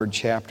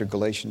chapter,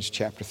 Galatians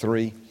chapter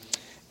 3,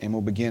 and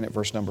we'll begin at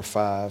verse number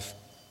 5.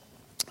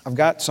 I've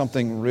got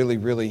something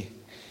really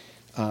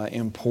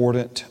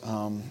important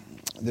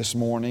this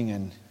morning,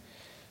 and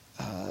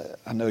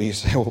I know you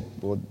say,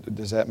 well,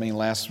 does that mean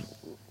last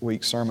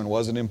week's sermon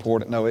wasn't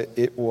important? No,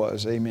 it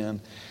was,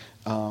 amen.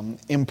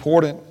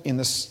 Important in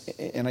this,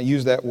 and I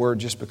use that word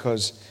just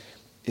because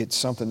it's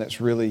something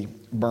that's really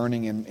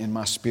burning in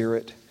my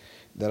spirit,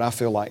 that I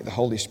feel like the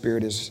Holy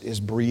Spirit is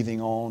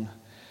breathing on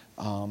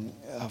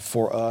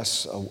for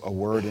us, a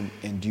word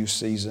in due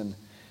season,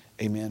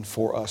 amen,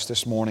 for us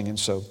this morning. And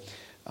so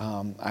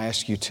I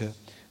ask you to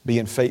be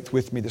in faith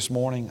with me this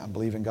morning. I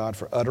believe in God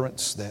for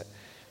utterance, that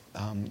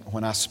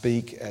when I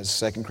speak, as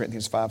 2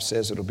 Corinthians 5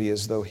 says, it'll be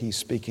as though He's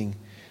speaking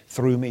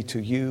through me to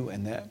you,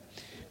 and that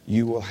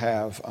you will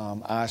have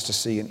eyes to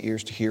see and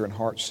ears to hear and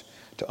hearts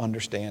to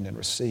understand and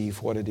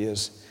receive what it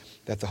is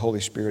that the Holy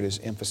Spirit is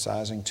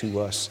emphasizing to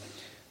us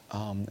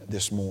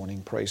this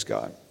morning. Praise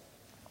God.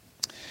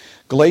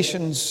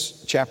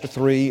 Galatians chapter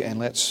 3, and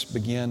let's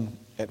begin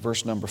at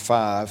verse number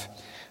 5.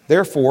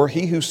 Therefore,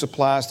 he who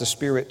supplies the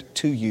Spirit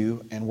to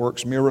you and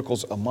works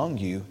miracles among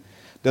you,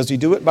 does he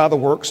do it by the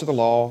works of the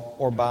law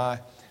or by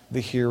the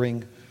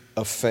hearing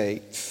of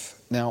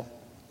faith? Now,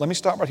 let me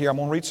stop right here. I'm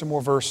going to read some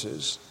more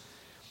verses.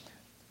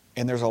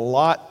 And there's a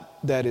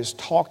lot that is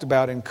talked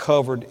about and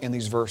covered in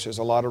these verses,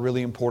 a lot of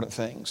really important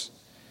things.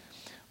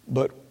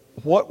 But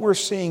what we're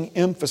seeing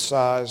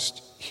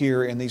emphasized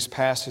here in these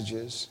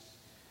passages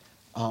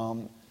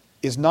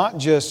is not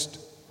just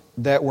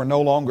that we're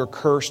no longer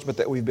cursed, but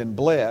that we've been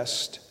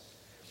blessed.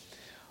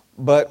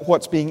 But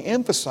what's being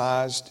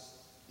emphasized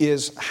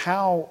is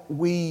how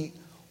we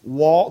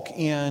walk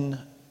in,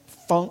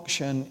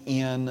 function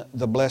in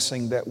the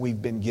blessing that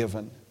we've been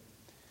given.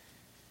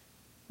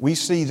 We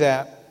see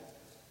that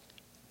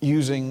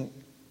using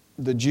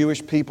the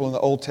Jewish people in the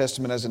Old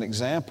Testament as an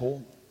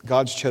example,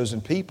 God's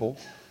chosen people,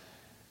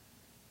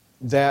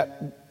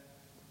 that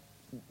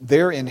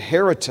their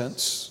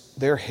inheritance,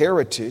 their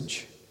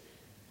heritage,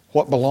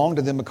 what belonged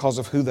to them because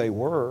of who they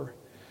were,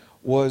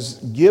 was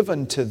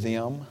given to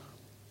them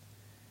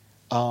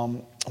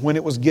when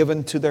it was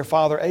given to their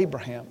father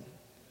Abraham.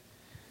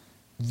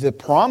 The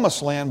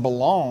promised land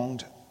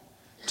belonged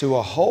to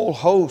a whole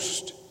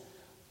host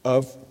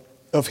of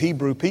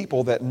Hebrew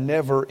people that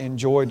never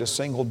enjoyed a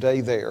single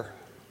day there.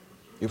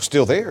 It was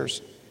still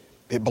theirs.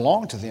 It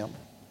belonged to them.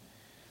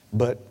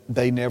 But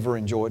they never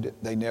enjoyed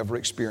it. They never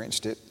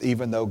experienced it,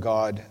 even though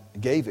God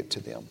gave it to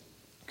them.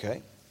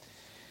 Okay?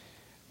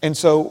 And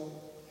so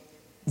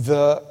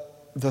the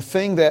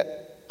thing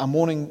that I'm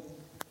wanting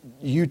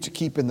you to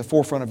keep in the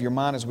forefront of your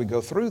mind as we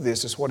go through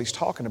this is what he's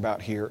talking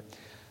about here.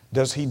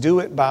 Does he do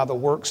it by the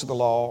works of the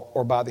law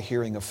or by the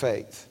hearing of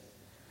faith?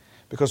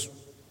 Because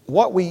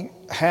what we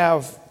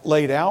have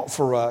laid out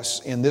for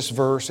us in this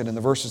verse and in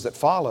the verses that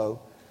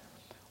follow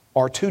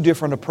are two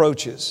different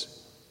approaches.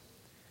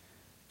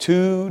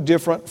 Two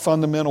different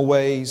fundamental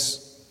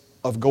ways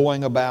of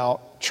going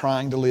about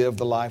trying to live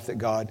the life that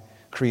God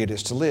created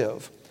us to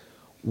live.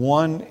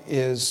 One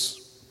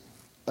is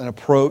an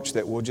approach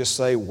that we'll just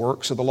say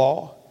works of the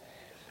law,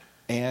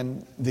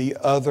 and the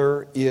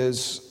other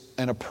is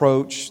an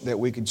approach that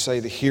we could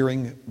say the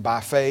hearing by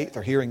faith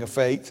or hearing of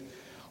faith,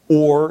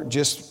 or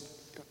just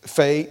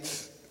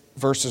faith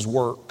versus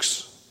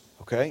works,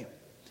 okay?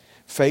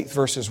 Faith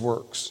versus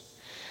works.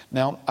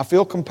 Now, I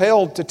feel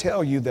compelled to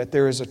tell you that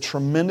there is a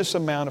tremendous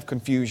amount of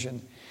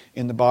confusion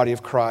in the body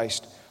of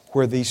Christ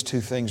where these two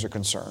things are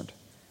concerned.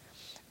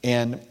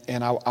 And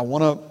I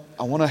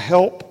want to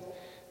help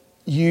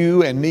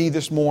you and me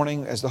this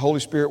morning as the Holy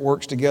Spirit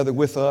works together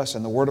with us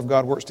and the Word of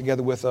God works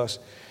together with us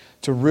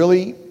to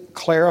really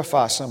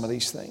clarify some of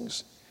these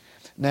things.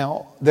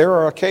 Now, there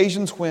are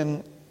occasions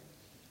when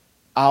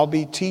I'll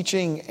be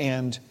teaching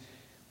and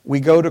we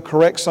go to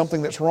correct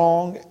something that's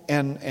wrong,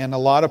 and a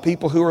lot of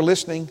people who are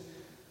listening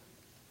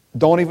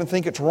don't even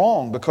think it's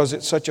wrong because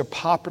it's such a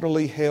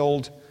popularly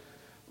held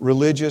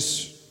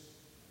religious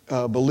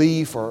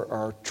belief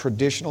or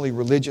traditionally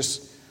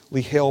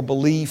religiously held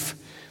belief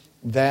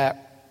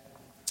that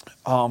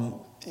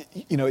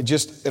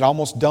it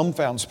almost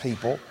dumbfounds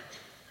people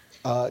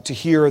to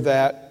hear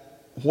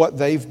that what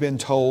they've been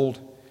told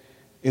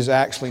is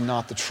actually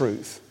not the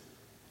truth.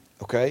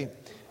 Okay?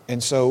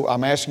 And so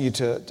I'm asking you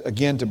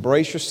to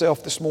brace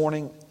yourself this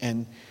morning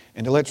and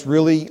to let's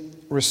really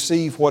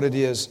receive what it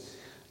is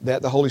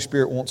that the Holy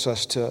Spirit wants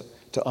us to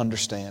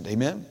understand.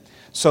 Amen?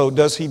 So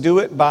does he do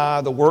it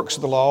by the works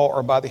of the law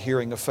or by the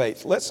hearing of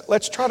faith?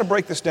 Let's try to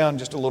break this down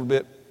just a little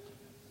bit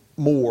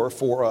more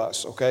for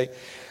us, okay?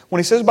 When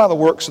he says by the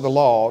works of the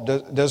law,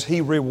 does he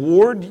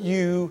reward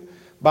you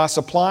by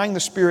supplying the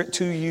Spirit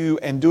to you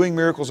and doing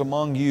miracles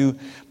among you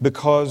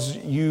because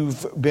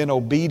you've been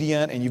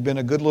obedient and you've been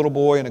a good little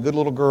boy and a good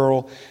little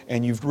girl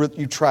and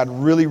you've tried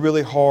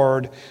really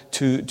hard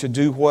to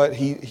do what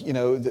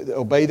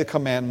obey the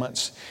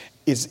commandments?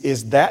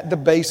 Is that the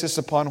basis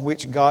upon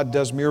which God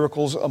does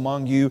miracles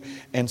among you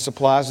and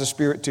supplies the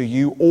Spirit to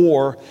you?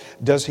 Or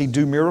does he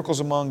do miracles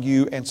among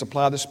you and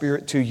supply the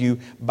Spirit to you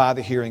by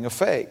the hearing of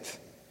faith?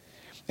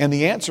 And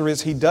the answer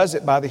is He does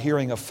it by the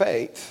hearing of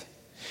faith.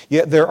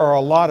 Yet there are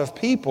a lot of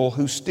people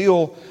who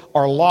still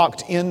are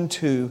locked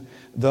into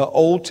the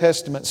Old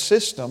Testament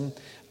system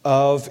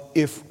of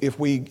if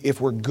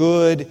we're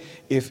good,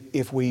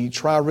 if we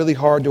try really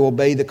hard to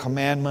obey the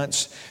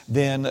commandments,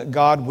 then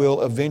God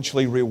will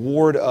eventually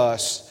reward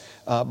us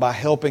by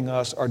helping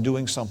us or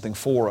doing something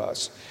for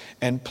us.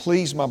 And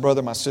please, my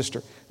brother, my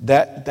sister,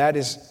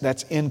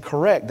 that's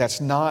incorrect. That's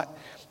not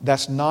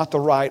the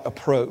right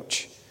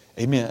approach.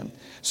 Amen.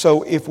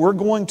 So if we're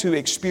going to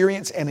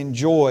experience and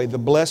enjoy the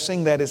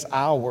blessing that is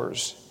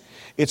ours,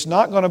 it's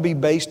not going to be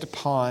based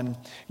upon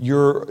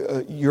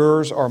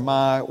yours or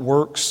my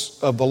works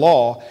of the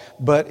law,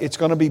 but it's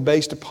going to be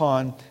based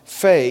upon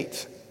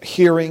faith,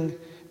 hearing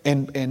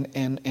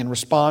and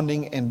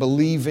responding and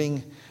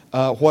believing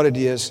what it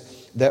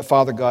is that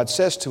Father God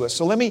says to us.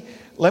 So let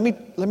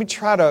me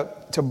try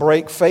to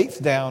break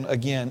faith down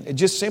again. It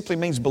just simply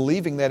means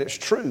believing that it's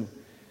true.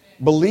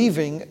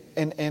 Believing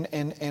and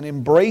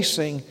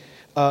embracing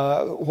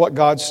what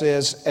God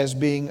says as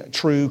being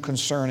true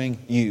concerning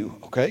you.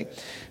 Okay?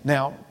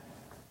 Now,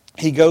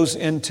 he goes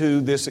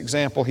into this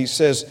example. He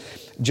says,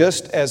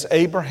 just as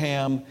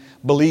Abraham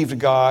believed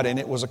God and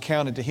it was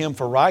accounted to him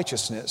for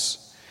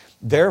righteousness,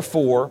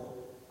 therefore,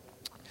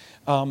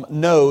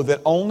 know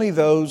that only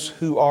those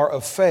who are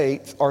of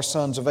faith are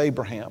sons of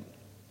Abraham.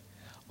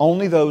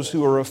 Only those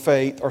who are of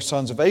faith are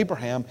sons of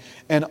Abraham,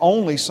 and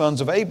only sons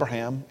of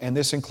Abraham, and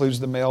this includes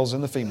the males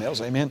and the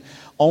females, amen?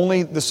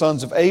 Only the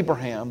sons of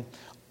Abraham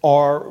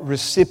are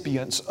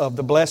recipients of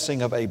the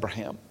blessing of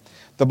Abraham.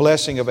 The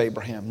blessing of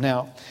Abraham.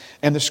 Now,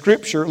 and the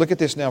Scripture, look at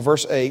this now,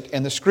 verse 8,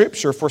 and the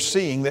Scripture,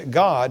 foreseeing that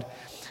God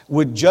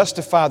would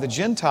justify the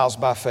Gentiles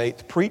by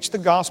faith, preached the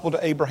gospel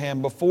to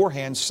Abraham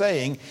beforehand,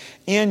 saying,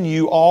 in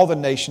you all the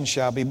nations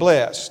shall be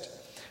blessed.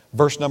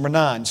 Verse number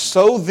 9,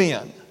 so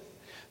then,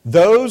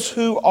 those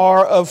who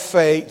are of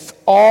faith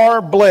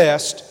are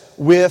blessed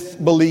with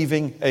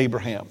believing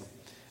Abraham.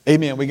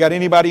 Amen. We got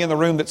anybody in the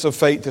room that's of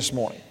faith this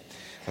morning?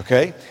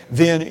 Okay.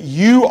 Then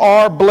you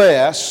are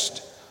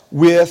blessed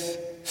with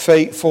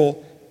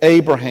faithful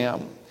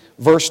Abraham.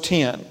 Verse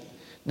 10.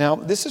 Now,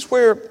 this is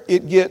where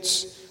it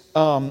gets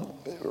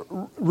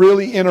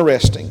really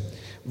interesting.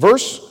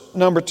 Verse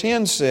number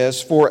 10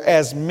 says, for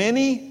as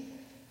many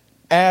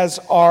as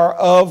are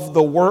of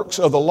the works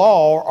of the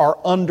law are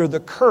under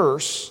the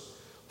curse,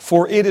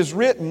 for it is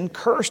written,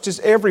 cursed is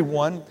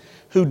everyone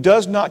who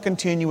does not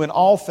continue in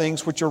all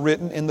things which are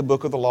written in the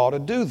book of the law to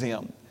do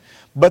them.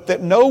 But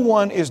that no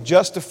one is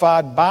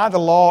justified by the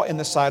law in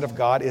the sight of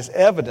God is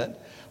evident,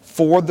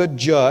 for the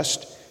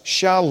just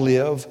shall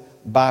live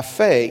by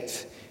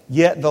faith.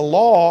 Yet the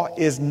law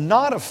is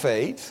not of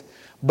faith,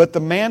 but the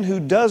man who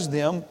does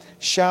them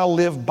shall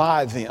live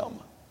by them.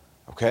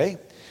 Okay?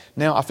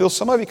 Now, I feel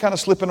some of you kind of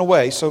slipping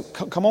away, so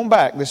come on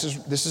back. This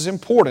is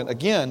important.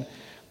 Again,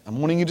 I'm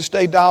wanting you to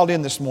stay dialed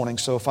in this morning,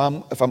 so if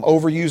I'm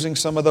overusing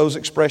some of those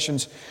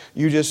expressions,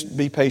 you just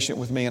be patient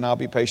with me and I'll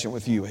be patient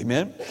with you.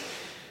 Amen?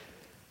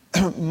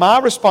 My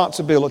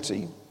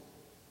responsibility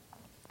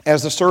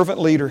as the servant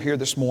leader here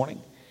this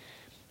morning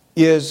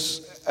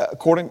is,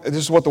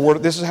 this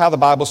is how the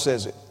Bible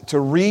says it, to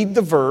read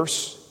the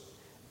verse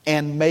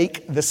and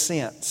make the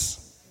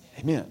sense.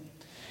 Amen.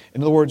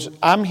 In other words,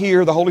 I'm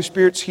here, the Holy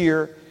Spirit's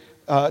here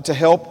to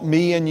help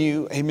me and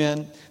you,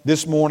 amen,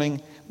 this morning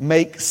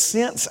make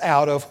sense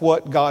out of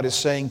what God is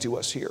saying to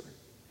us here.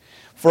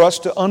 For us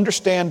to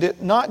understand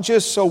it, not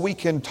just so we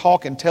can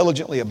talk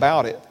intelligently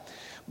about it,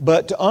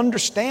 but to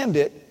understand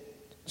it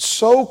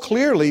so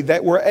clearly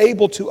that we're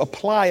able to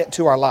apply it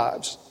to our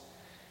lives.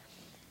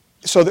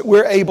 So that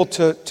we're able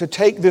to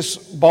take this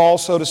ball,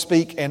 so to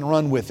speak, and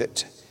run with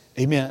it.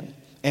 Amen.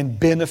 And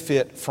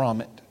benefit from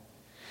it.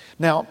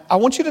 Now, I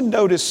want you to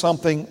notice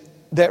something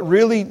that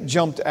really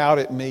jumped out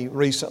at me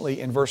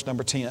recently in verse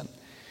number 10.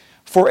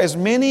 For as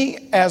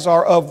many as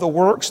are of the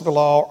works of the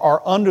law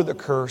are under the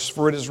curse,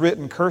 for it is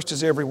written, cursed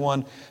is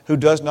everyone who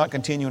does not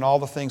continue in all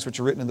the things which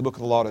are written in the book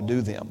of the law to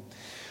do them.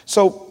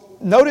 So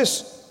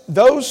notice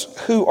those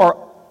who are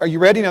you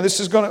ready? Now this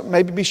is going to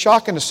maybe be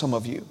shocking to some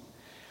of you.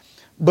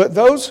 But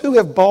those who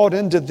have bought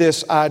into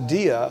this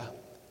idea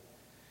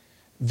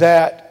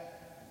that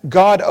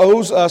God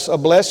owes us a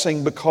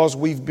blessing because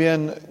we've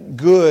been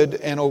good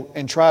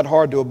and tried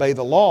hard to obey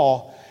the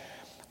law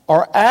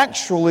are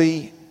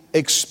actually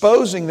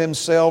exposing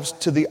themselves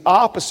to the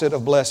opposite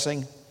of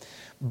blessing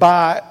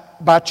by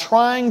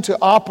trying to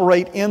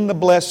operate in the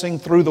blessing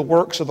through the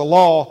works of the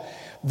law.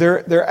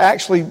 They're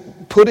actually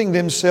putting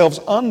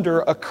themselves under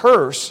a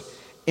curse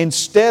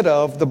instead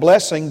of the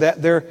blessing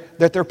that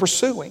they're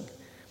pursuing.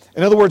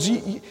 In other words,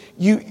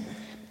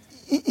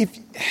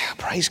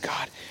 praise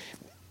God.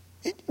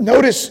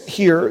 Notice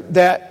here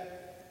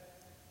that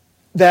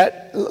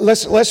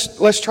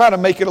let's try to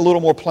make it a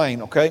little more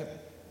plain, okay?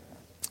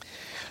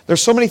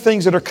 There's so many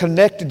things that are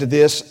connected to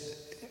this,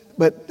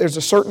 but there's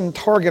a certain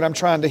target I'm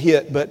trying to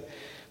hit. But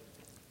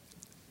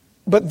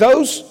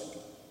those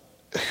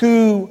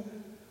who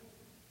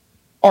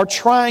are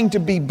trying to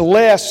be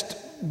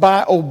blessed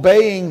by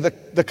obeying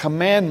the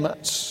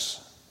commandments,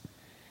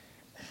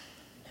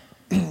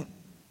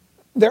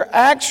 they're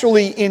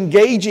actually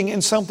engaging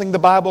in something the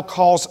Bible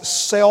calls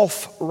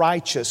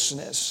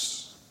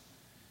self-righteousness.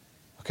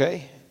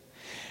 Okay?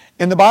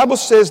 And the Bible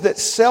says that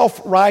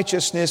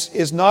self-righteousness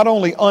is not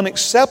only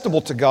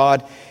unacceptable to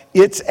God,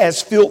 it's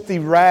as filthy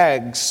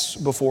rags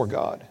before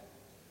God.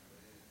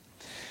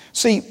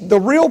 See, the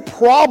real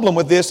problem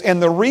with this,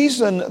 and the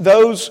reason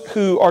those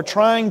who are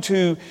trying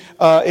to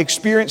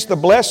experience the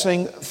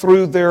blessing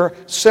through their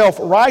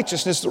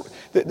self-righteousness,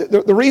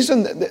 the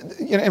reason,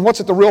 and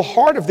what's at the real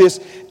heart of this,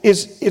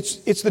 is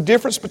it's the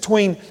difference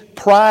between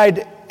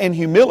pride and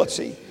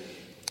humility.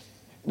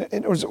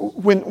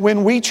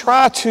 When we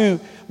try to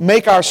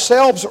make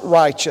ourselves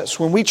righteous,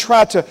 when we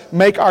try to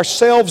make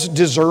ourselves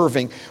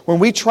deserving, when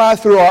we try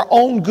through our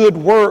own good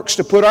works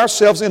to put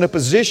ourselves in a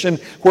position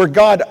where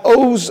God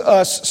owes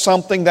us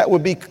something that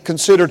would be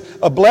considered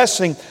a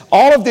blessing,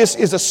 all of this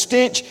is a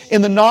stench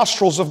in the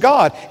nostrils of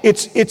God.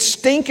 It's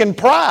stinking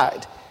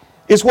pride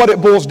is what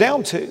it boils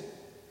down to.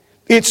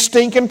 It's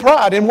stinking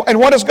pride. And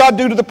what does God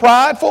do to the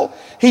prideful?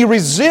 He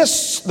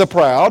resists the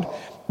proud,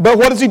 but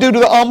what does He do to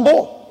the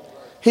humble?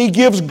 He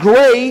gives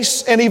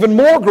grace, and even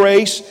more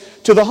grace,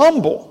 to the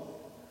humble.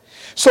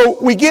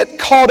 So we get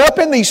caught up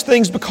in these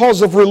things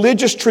because of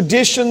religious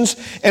traditions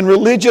and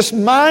religious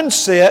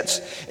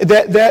mindsets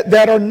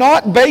that are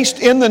not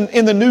based in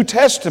the New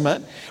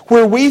Testament,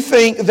 where we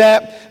think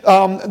that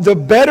the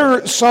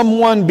better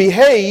someone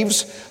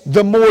behaves,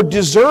 the more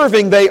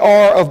deserving they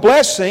are of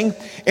blessing.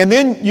 And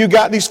then you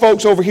got these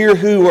folks over here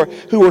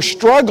who are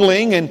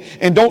struggling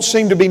and don't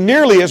seem to be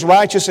nearly as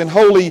righteous and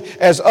holy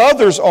as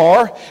others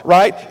are,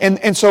 right?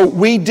 And so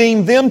we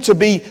deem them to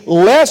be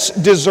less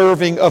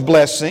deserving of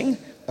blessing,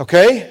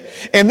 okay?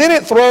 And then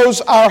it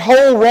throws our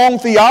whole wrong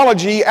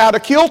theology out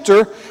of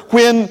kilter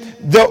when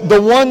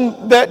the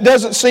one that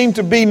doesn't seem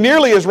to be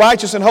nearly as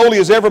righteous and holy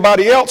as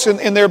everybody else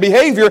in their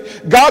behavior,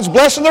 God's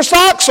blessing their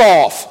socks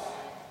off.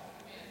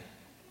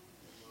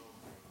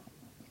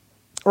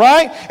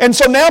 Right? And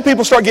so now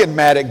people start getting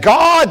mad at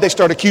God. They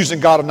start accusing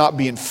God of not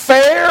being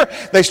fair.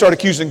 They start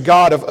accusing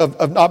God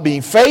of not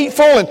being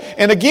faithful.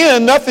 And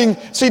again, nothing.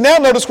 See, now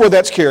notice where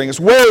that's carrying us.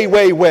 Way,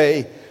 way,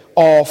 way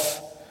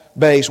off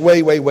base.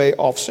 Way, way, way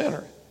off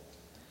center.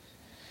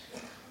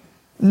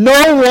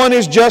 No one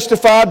is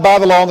justified by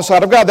the law on the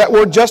side of God. That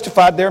word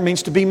justified there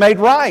means to be made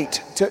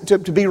right, to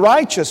be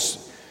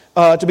righteous,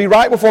 to be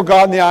right before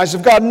God in the eyes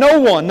of God. No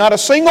one, not a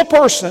single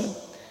person,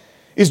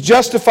 is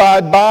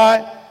justified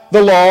by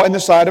the law in the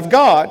sight of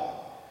God.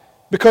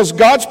 Because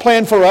God's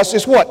plan for us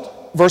is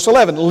what? Verse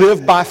 11,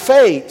 live by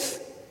faith.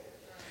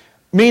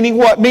 Meaning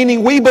what?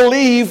 Meaning we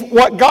believe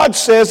what God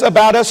says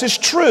about us is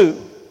true.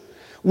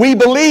 We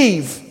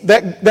believe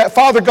that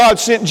Father God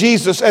sent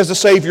Jesus as the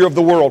Savior of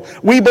the world.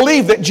 We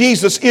believe that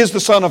Jesus is the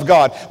Son of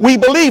God. We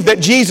believe that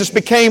Jesus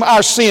became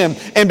our sin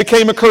and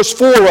became a curse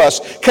for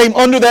us, came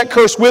under that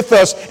curse with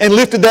us and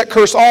lifted that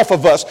curse off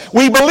of us.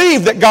 We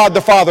believe that God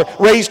the Father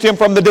raised Him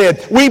from the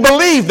dead. We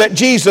believe that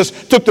Jesus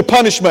took the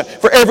punishment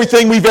for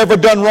everything we've ever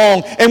done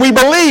wrong. And we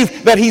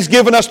believe that He's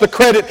given us the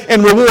credit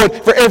and reward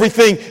for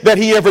everything that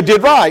He ever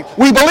did right.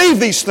 We believe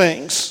these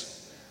things.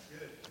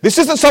 This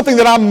isn't something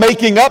that I'm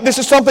making up. This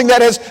is something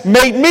that has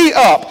made me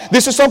up.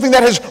 This is something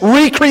that has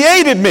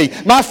recreated me.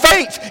 My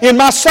faith in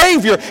my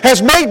Savior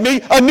has made me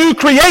a new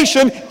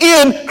creation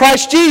in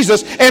Christ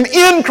Jesus. And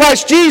in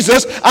Christ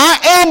Jesus, I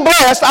am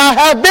blessed. I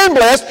have been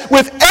blessed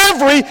with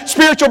every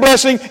spiritual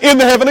blessing in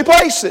the heavenly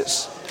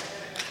places.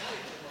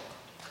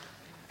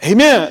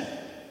 Amen.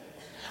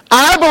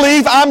 I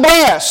believe I'm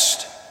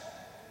blessed.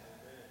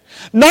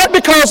 Not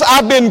because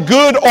I've been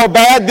good or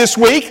bad this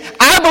week.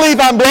 I believe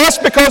I'm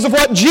blessed because of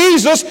what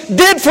Jesus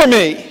did for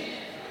me.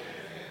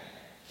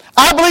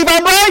 I believe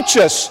I'm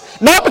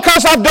righteous, not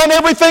because I've done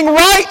everything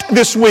right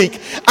this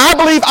week. I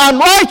believe I'm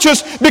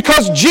righteous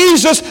because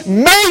Jesus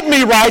made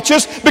me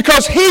righteous,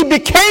 because He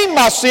became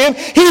my sin.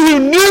 He who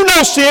knew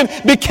no sin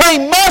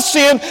became my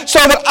sin so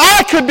that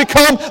I could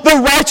become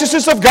the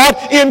righteousness of God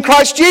in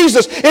Christ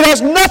Jesus. It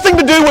has nothing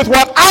to do with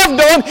what I've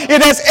done.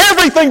 It has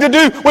everything to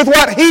do with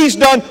what He's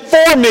done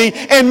for me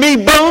and me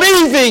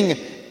believing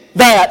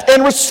that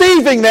and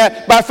receiving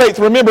that by faith.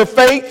 Remember,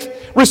 faith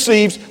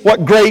receives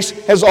what grace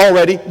has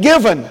already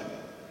given.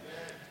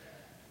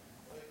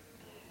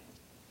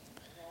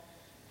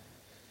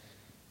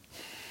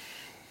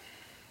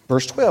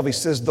 Verse 12, he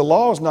says, the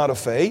law is not of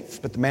faith,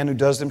 but the man who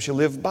does them shall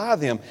live by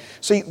them.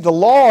 See, the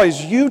law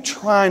is you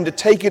trying to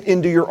take it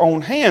into your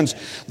own hands.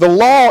 The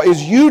law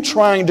is you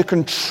trying to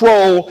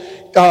control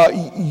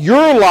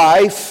your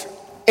life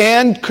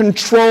and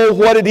control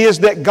what it is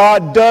that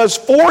God does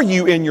for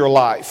you in your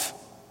life.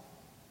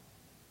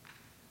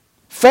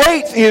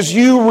 Faith is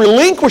you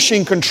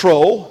relinquishing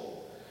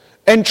control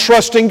and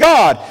trusting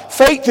God.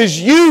 Faith is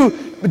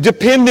you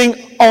depending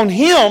on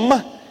Him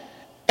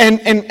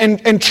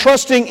and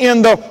trusting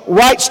in the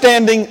right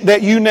standing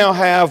that you now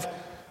have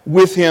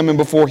with Him and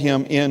before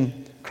Him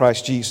in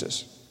Christ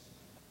Jesus.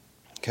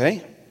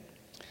 Okay?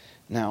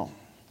 Now,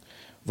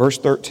 verse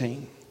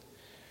 13.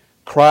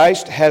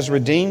 Christ has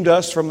redeemed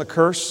us from the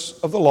curse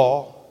of the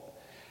law,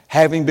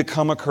 having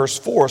become a curse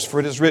for us. For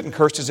it is written,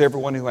 cursed is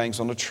everyone who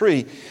hangs on a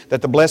tree,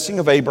 that the blessing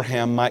of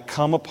Abraham might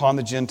come upon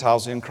the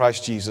Gentiles in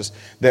Christ Jesus,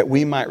 that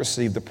we might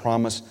receive the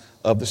promise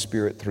of the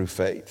Spirit through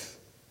faith.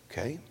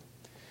 Okay?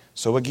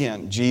 So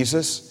again,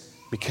 Jesus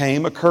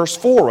became a curse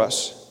for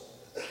us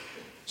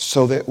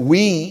so that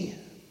we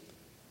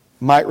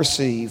might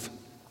receive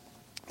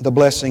the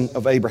blessing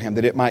of Abraham,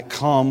 that it might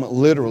come,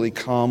 literally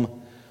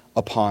come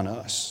upon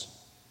us.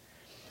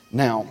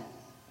 Now,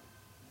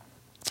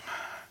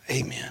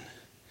 amen.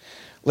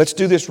 Let's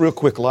do this real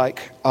quick. Let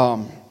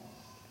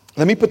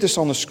me put this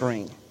on the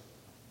screen.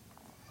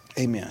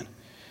 Amen.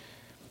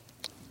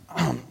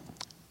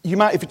 You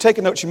might, if you're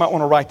taking notes, you might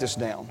want to write this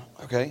down.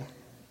 Okay.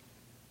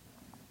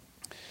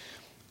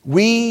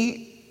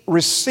 We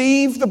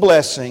receive the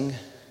blessing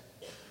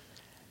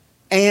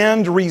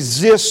and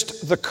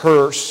resist the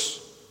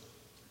curse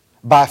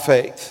by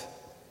faith.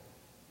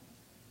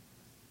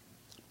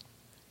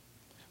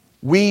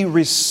 We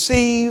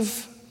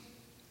receive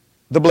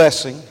the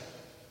blessing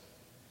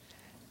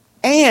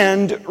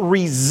and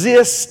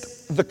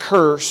resist the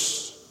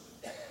curse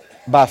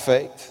by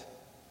faith.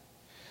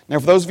 Now,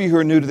 for those of you who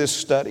are new to this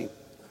study,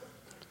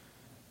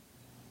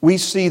 we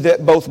see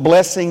that both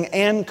blessing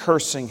and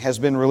cursing has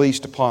been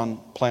released upon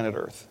planet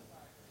Earth.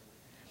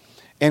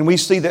 And we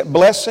see that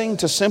blessing,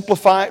 to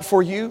simplify it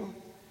for you,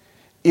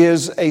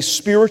 is a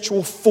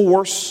spiritual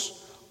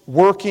force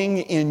working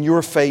in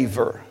your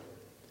favor,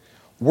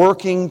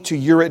 working to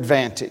your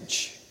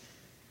advantage.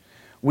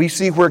 We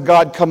see where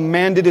God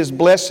commanded His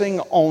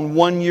blessing on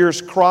 1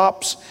 year's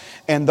crops,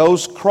 and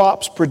those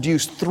crops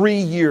produced 3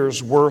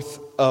 years' worth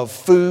of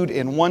food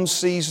in one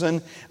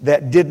season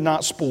that did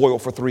not spoil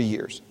for 3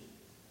 years.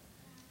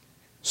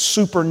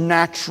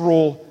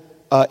 Supernatural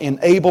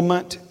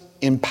enablement,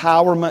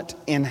 empowerment,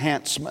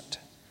 enhancement.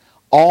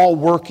 All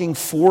working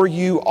for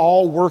you,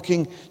 all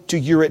working to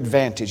your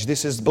advantage.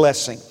 This is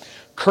blessing.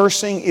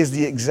 Cursing is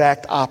the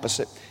exact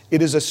opposite.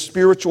 It is a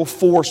spiritual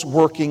force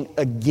working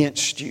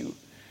against you.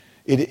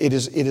 It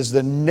is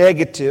the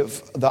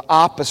negative, the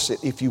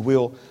opposite, if you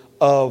will,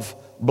 of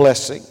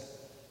blessing.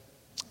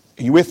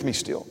 Are you with me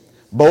still?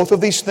 Both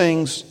of these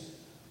things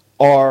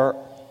are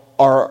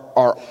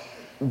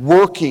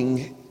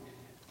working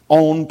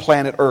on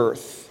planet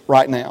Earth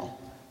right now.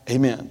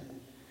 Amen.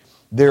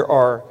 There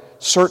are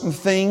certain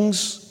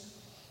things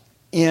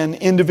in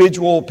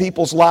individual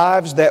people's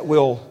lives that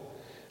will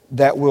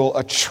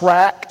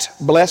attract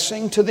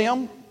blessing to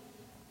them.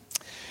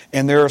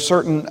 And there are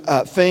certain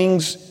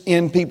things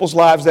in people's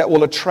lives that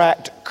will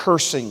attract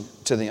cursing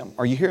to them.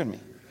 Are you hearing me?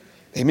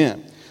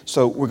 Amen.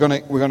 So we're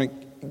going to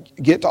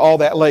get to all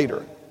that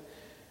later.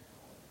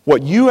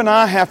 What you and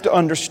I have to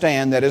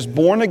understand, that as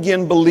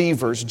born-again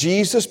believers,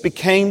 Jesus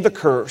became the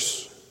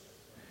curse.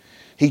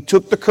 He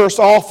took the curse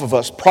off of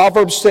us.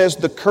 Proverbs says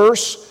the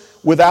curse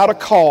without a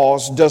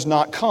cause does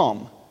not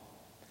come.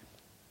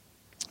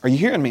 Are you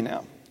hearing me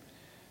now?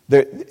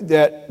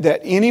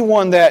 That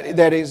anyone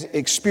that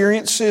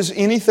experiences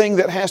anything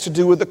that has to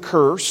do with a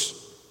curse,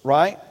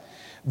 right?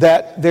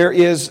 That there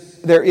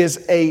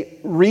is a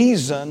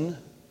reason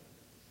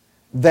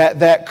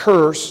that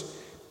curse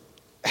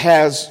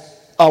has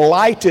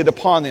alighted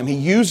upon them. He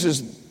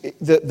uses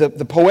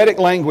the poetic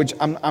language.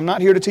 I'm not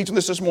here to teach on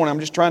this morning. I'm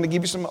just trying to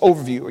give you some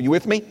overview. Are you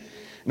with me?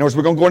 In other words,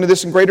 we're going to go into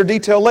this in greater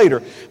detail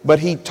later. But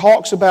he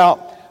talks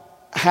about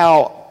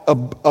how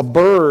a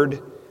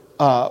bird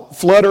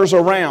flutters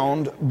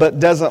around but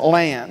doesn't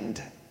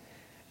land.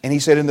 And he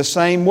said in the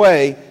same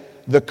way,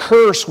 the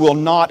curse will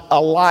not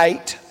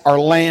alight or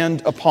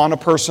land upon a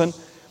person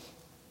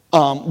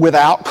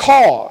without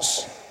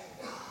cause.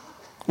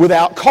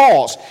 Without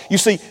cause. You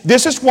see,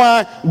 this is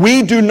why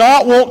we do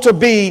not want to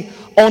be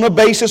on a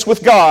basis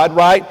with God,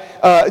 right?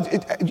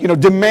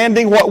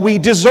 Demanding what we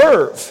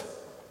deserve.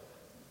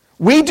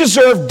 We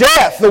deserve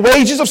death. The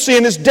wages of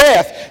sin is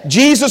death.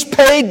 Jesus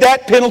paid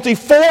that penalty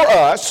for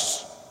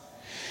us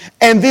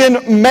and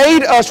then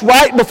made us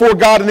right before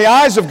God in the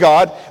eyes of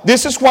God.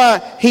 This is why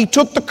He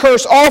took the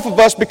curse off of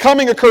us,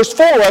 becoming a curse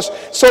for us,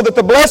 so that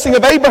the blessing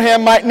of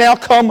Abraham might now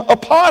come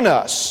upon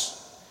us.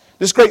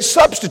 This great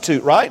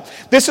substitute, right?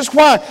 This is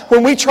why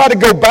when we try to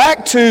go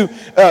back to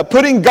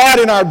putting God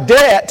in our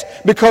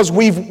debt because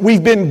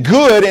we've been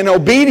good and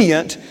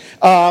obedient,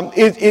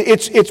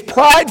 it's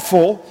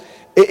prideful.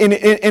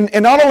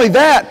 And not only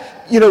that,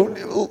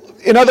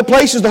 in other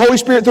places the Holy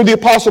Spirit through the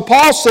Apostle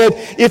Paul said,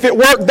 if it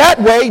worked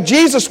that way,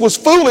 Jesus was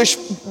foolish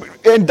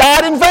and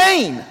died in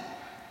vain. In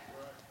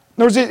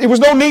other words, it was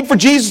no need for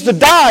Jesus to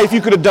die if you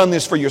could have done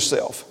this for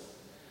yourself.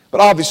 But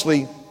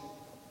obviously,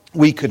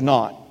 we could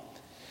not.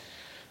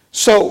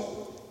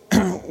 So,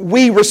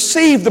 we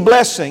receive the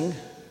blessing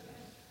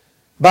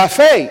by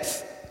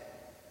faith.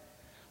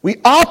 We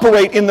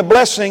operate in the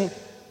blessing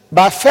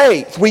by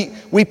faith.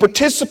 We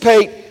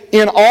participate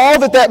in all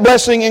that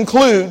blessing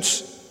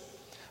includes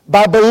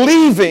by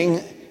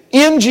believing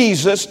in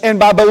Jesus and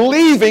by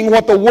believing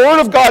what the Word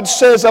of God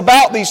says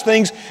about these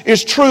things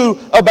is true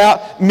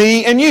about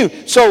me and you.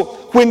 So,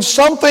 when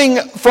something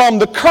from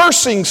the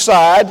cursing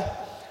side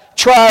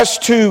tries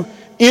to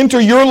enter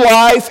your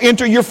life,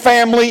 enter your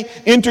family,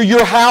 enter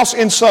your house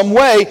in some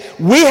way,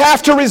 we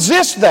have to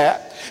resist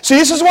that. See,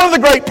 this is one of the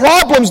great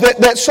problems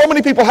that so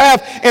many people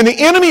have, and the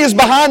enemy is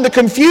behind the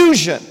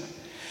confusion.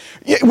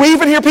 We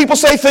even hear people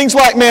say things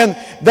like, man,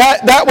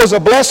 that was a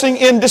blessing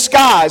in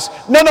disguise.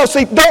 No,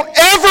 see, don't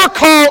ever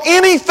call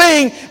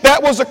anything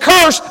that was a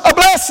curse a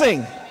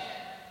blessing.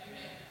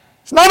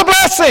 It's not a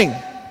blessing.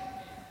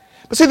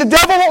 But see, the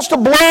devil wants to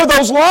blur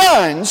those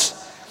lines,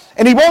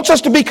 and he wants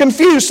us to be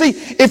confused. See,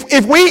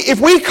 if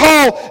we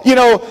call,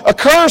 a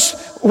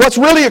curse, what's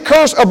really a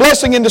curse, a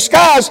blessing in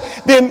disguise,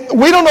 then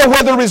we don't know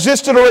whether to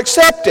resist it or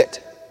accept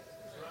it.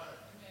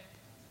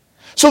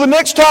 So the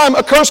next time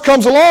a curse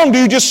comes along, do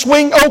you just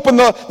swing open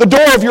the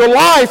door of your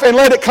life and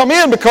let it come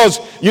in because,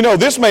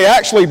 this may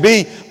actually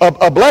be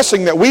a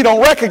blessing that we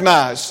don't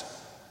recognize?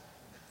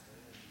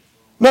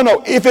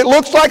 No. If it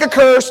looks like a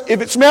curse,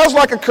 if it smells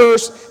like a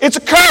curse, it's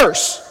a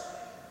curse.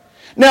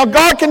 Now,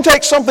 God can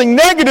take something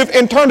negative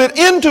and turn it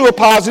into a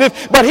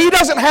positive, but He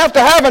doesn't have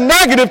to have a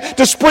negative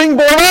to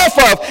springboard off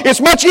of. It's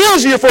much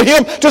easier for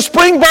Him to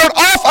springboard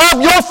off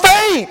of your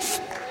faith.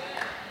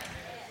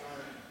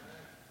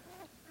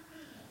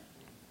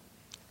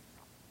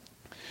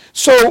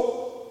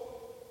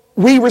 So,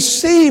 we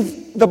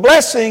receive the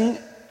blessing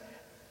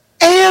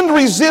and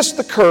resist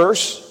the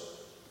curse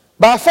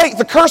by faith.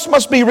 The curse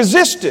must be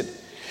resisted.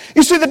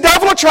 You see, the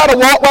devil will try to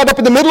walk right up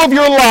in the middle of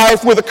your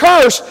life with a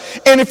curse,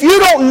 and if you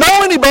don't know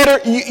any better,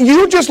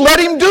 you just let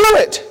him do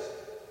it.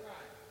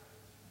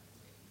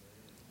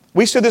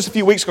 We said this a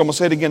few weeks ago, I'm going to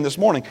say it again this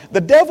morning.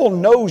 The devil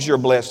knows you're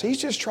blessed.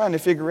 He's just trying to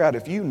figure out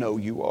if you know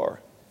you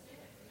are.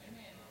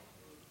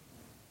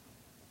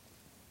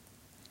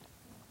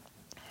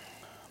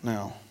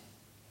 Now,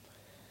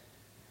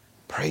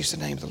 praise the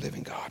name of the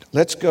living God.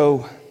 Let's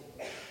go.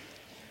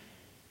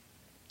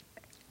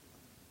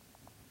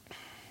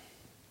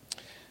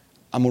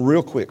 I'm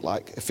real quick,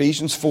 like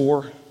Ephesians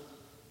 4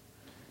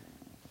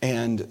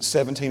 and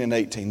 17 and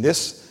 18.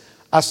 This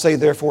I say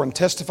therefore and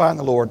testify in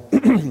the Lord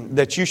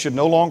that you should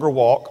no longer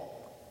walk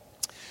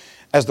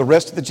as the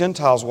rest of the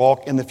Gentiles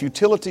walk in the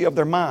futility of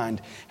their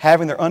mind,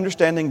 having their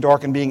understanding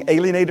darkened, being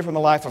alienated from the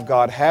life of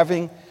God,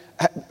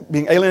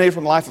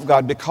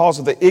 because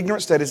of the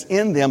ignorance that is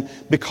in them,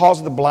 because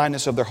of the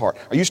blindness of their heart.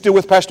 Are you still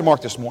with Pastor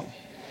Mark this morning?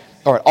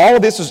 All right, all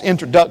of this is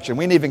introduction.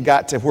 We ain't even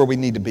got to where we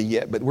need to be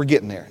yet, but we're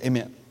getting there.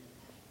 Amen.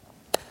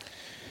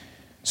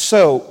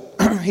 So,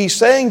 he's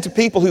saying to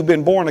people who've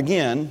been born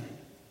again,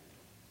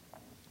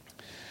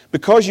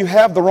 because you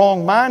have the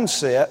wrong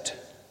mindset,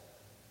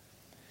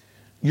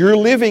 you're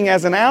living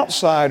as an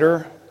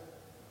outsider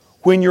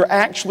when you're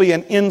actually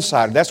an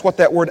insider. That's what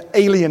that word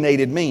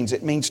alienated means.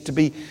 It means to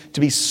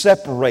be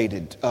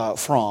separated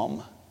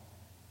from.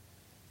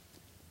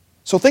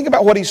 So think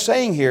about what he's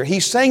saying here.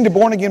 He's saying to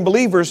born-again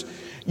believers,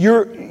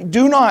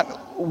 do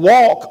not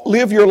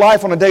live your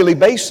life on a daily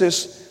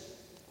basis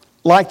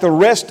like the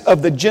rest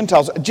of the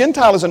Gentiles. A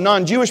Gentile is a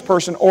non-Jewish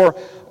person, or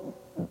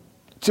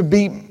to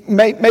be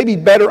maybe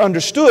better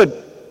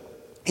understood,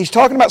 he's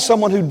talking about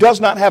someone who does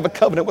not have a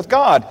covenant with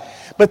God.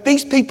 But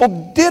these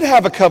people did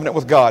have a covenant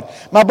with God.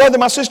 My brother,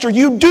 my sister,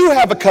 you do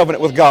have a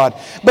covenant with God.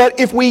 But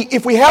if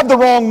we have the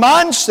wrong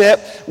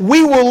mindset,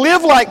 we will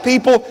live like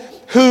people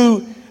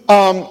who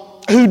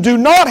do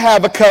not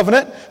have a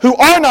covenant, who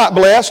are not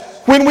blessed,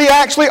 when we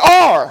actually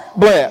are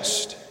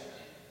blessed.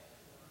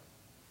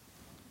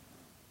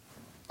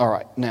 All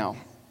right, now,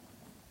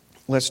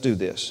 let's do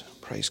this.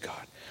 Praise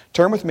God.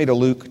 Turn with me to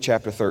Luke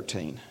chapter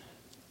 13.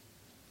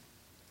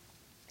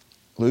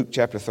 Luke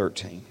chapter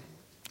 13.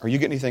 Are you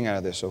getting anything out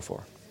of this so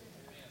far?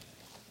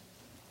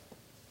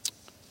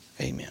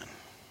 Amen.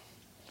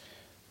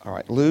 All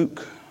right,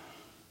 Luke,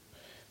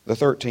 the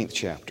 13th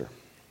chapter.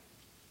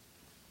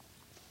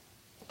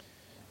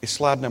 It's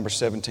slide number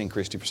 17,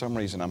 Christy. For some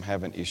reason, I'm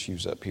having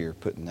issues up here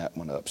putting that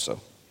one up, so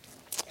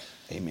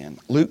amen.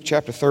 Luke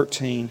chapter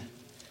 13,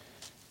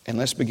 and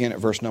let's begin at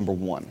verse number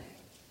 1.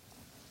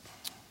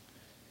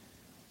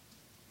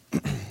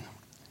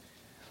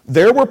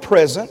 There were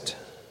present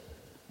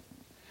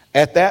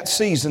at that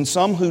season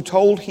some who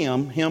told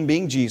him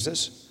being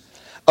Jesus,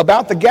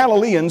 about the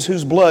Galileans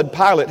whose blood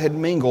Pilate had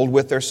mingled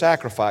with their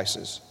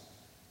sacrifices.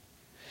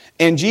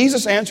 And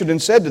Jesus answered and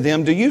said to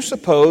them, do you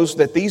suppose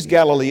that these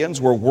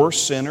Galileans were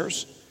worse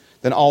sinners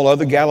than all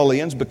other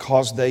Galileans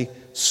because they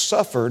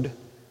suffered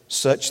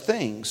such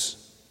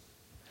things?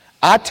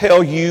 I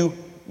tell you,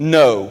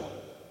 no.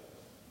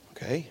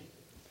 Okay?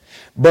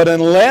 But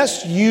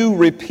unless you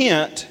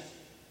repent,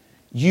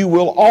 you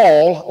will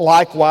all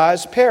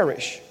likewise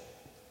perish.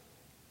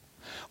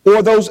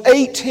 Or those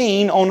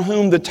 18 on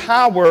whom the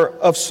tower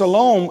of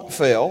Siloam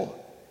fell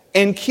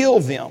and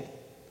killed them.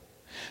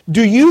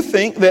 Do you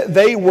think that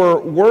they were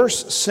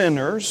worse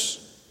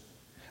sinners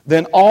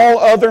than all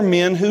other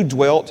men who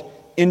dwelt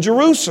in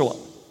Jerusalem?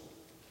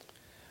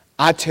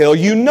 I tell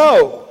you,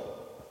 no.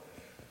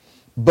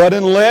 But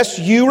unless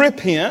you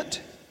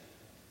repent,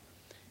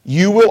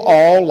 you will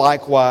all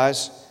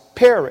likewise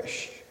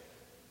perish.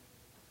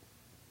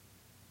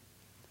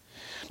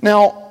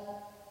 Now,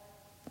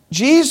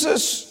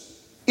 Jesus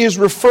is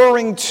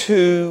referring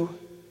to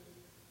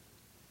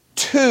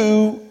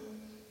two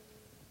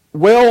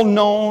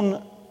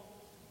well-known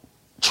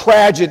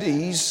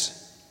tragedies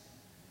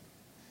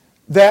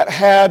that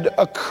had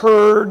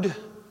occurred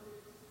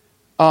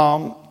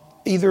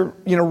either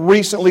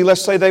recently.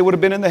 Let's say they would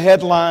have been in the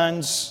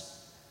headlines,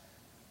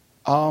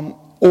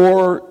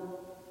 or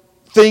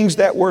things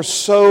that were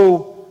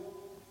so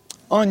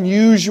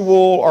unusual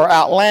or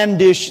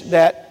outlandish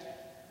that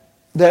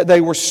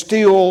they were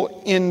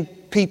still in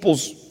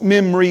people's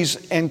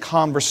memories and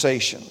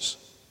conversations.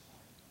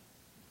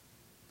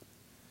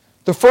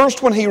 The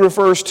first one he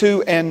refers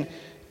to,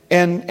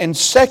 and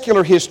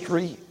secular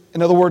history,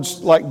 in other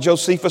words, like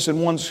Josephus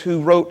and ones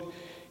who wrote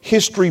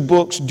history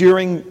books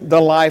during the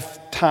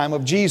lifetime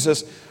of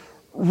Jesus,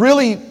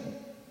 really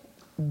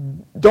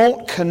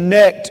don't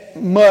connect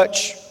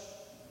much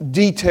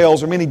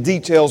details or many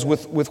details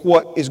with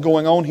what is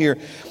going on here.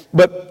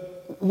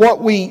 But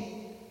what we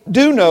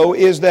do know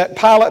is that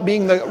Pilate,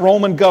 being the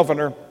Roman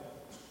governor,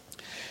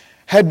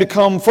 had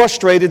become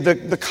frustrated.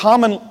 The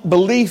common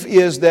belief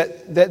is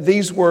that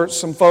these were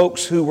some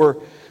folks who were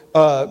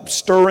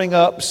stirring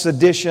up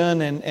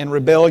sedition and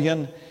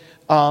rebellion,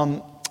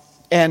 and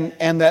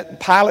that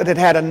Pilate had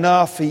had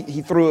enough.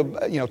 He threw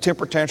a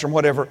temper tantrum,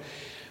 whatever,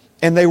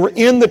 and they were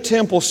in the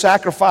temple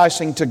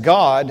sacrificing to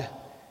God,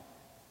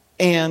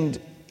 and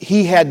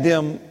he had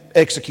them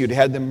executed,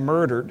 had them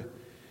murdered,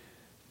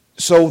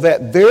 so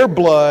that their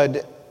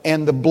blood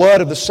and the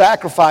blood of the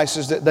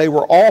sacrifices that they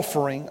were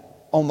offering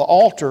on the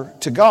altar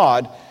to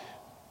God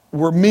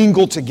were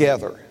mingled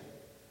together.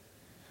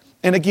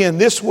 And again,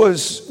 this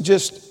was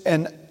just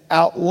an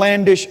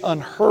outlandish,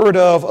 unheard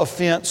of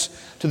offense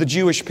to the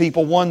Jewish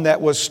people, one that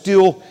was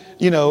still,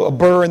 a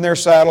burr in their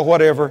saddle,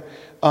 whatever,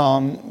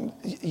 to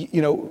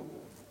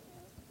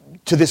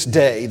this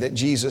day that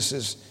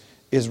Jesus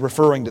is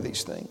referring to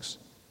these things.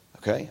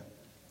 Okay?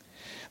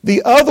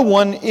 The other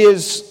one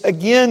is,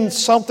 again,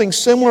 something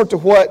similar to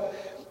what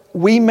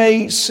we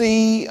may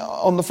see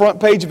on the front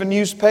page of a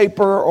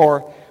newspaper,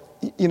 or,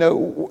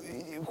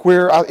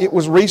 where it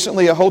was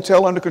recently a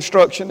hotel under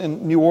construction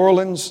in New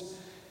Orleans,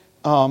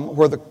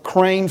 where the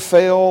crane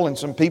fell and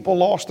some people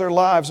lost their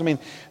lives. I mean,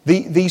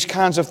 these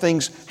kinds of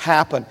things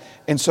happen.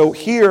 And so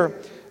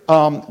here,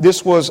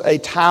 this was a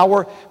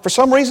tower. For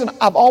some reason,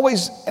 I've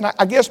always, and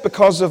I guess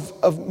because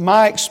of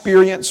my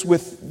experience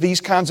with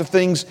these kinds of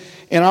things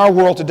in our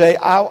world today,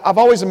 I've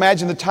always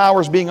imagined the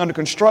towers being under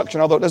construction,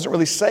 although it doesn't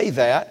really say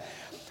that.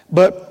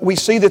 But we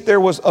see that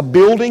there was a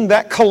building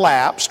that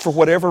collapsed for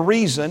whatever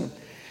reason,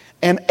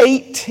 and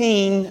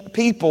 18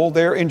 people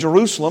there in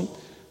Jerusalem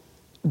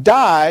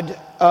died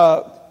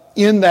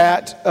in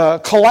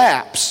that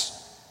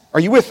collapse. Are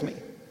you with me?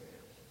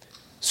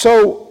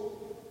 So,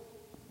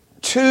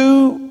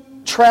 two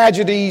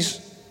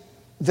tragedies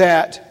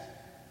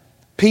that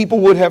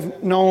people would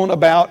have known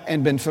about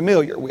and been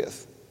familiar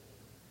with.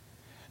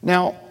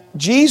 Now,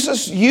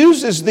 Jesus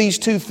uses these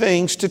two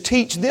things to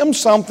teach them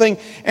something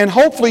and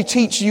hopefully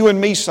teach you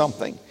and me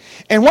something.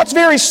 And what's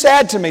very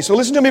sad to me, so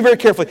listen to me very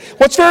carefully.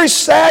 What's very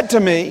sad to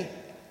me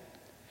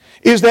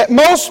is that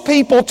most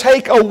people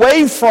take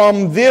away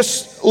from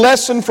this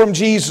lesson from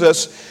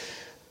Jesus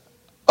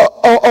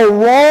a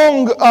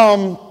wrong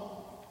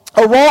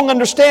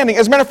understanding.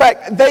 As a matter of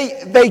fact,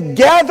 they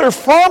gather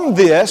from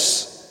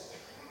this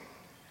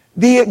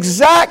the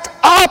exact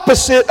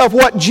opposite of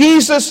what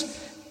Jesus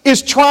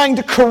is trying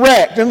to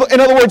correct. In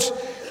other words,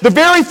 the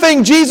very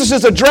thing Jesus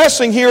is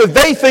addressing here,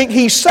 they think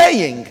he's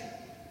saying.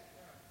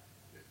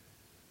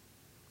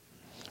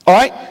 All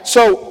right,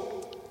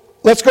 so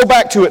let's go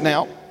back to it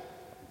now.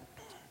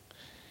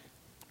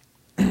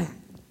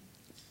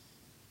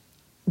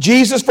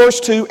 Jesus, verse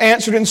 2,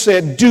 answered and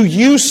said, "Do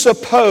you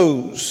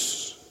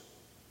suppose?"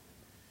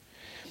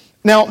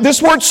 Now,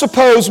 this word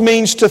suppose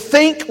means to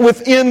think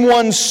within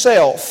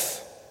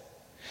oneself.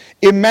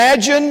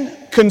 Imagine,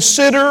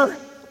 consider,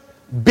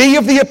 be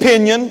of the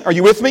opinion. Are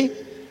you with me?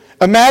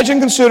 Imagine,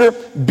 consider,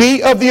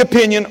 be of the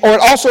opinion, or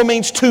it also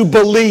means to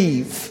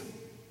believe.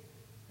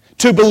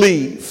 To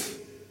believe.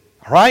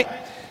 All right?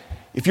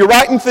 If you're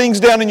writing things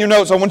down in your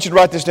notes, I want you to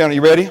write this down. Are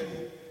you ready?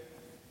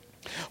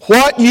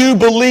 What you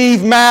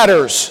believe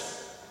matters.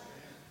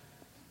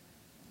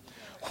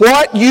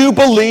 What you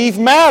believe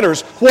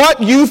matters.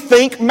 What you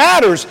think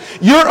matters.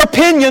 Your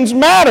opinions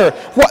matter.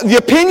 The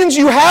opinions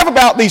you have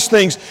about these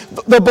things,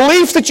 the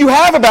beliefs that you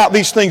have about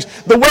these things,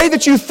 the way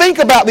that you think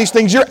about these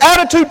things, your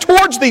attitude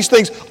towards these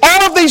things,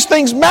 all of these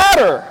things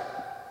matter.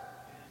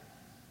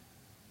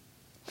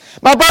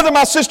 My brother,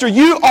 my sister,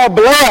 you are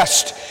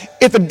blessed.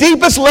 At the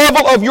deepest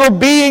level of your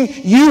being,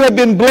 you have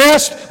been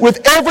blessed with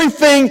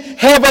everything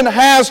heaven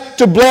has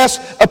to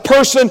bless a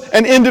person,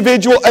 an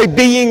individual, a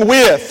being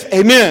with.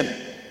 Amen.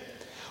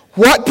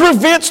 What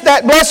prevents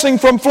that blessing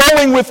from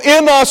flowing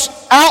within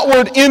us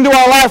outward into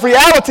our life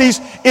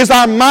realities is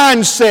our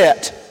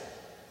mindset.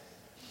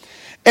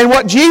 And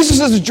what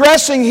Jesus is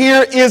addressing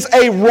here is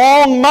a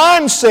wrong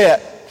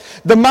mindset.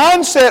 The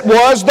mindset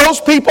was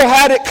those people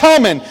had it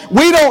coming.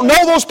 We don't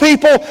know those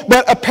people,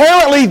 but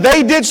apparently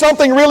they did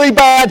something really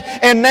bad,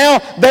 and now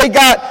they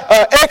got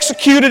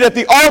executed at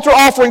the altar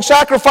offering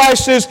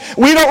sacrifices.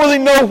 We don't really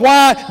know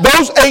why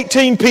those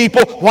 18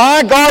 people,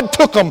 why God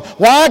took them,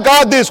 why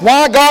God this,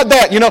 why God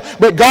that,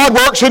 but God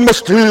works in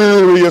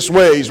mysterious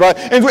ways, right?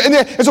 And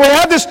so we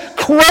have this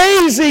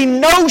crazy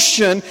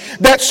notion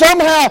that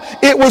somehow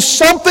it was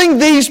something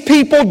these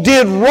people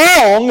did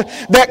wrong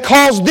that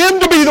caused them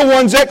to be the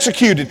ones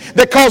executed,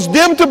 that caused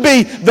them to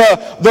be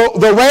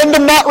the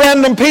random, not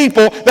random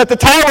people that the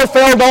tower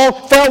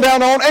fell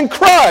down on and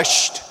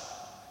crushed.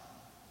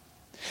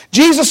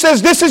 Jesus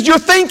says this is your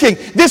thinking.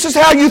 This is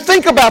how you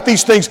think about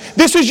these things.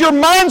 This is your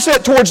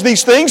mindset towards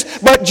these things.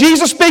 But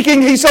Jesus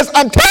speaking, he says,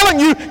 I'm telling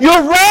you,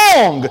 you're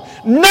wrong.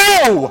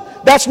 No,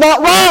 that's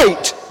not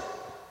right.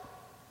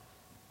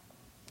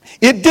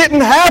 It didn't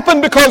happen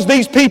because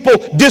these people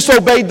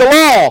disobeyed the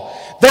law.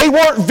 They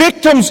weren't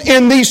victims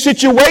in these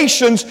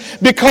situations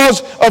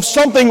because of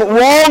something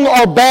wrong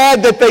or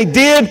bad that they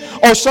did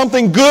or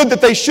something good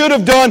that they should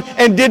have done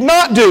and did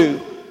not do.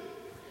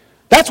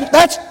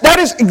 That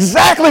is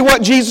exactly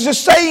what Jesus is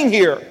saying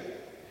here.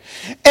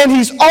 And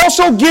he's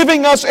also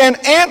giving us an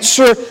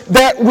answer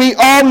that we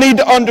all need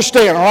to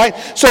understand, all right?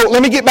 So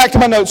let me get back to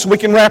my notes so we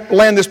can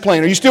land this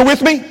plane. Are you still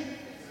with me?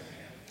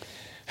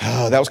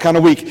 Oh, that was kind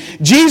of weak.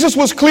 Jesus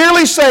was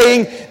clearly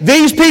saying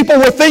these people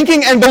were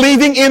thinking and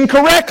believing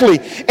incorrectly.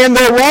 And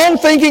their wrong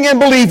thinking and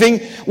believing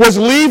was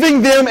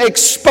leaving them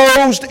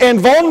exposed and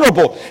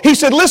vulnerable. He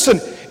said, listen,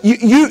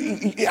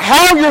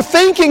 how you're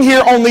thinking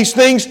here on these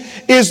things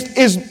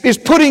is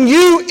putting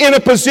you in a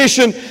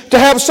position to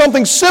have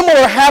something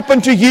similar happen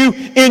to you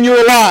in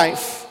your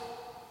life.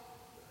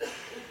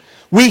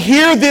 We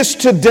hear this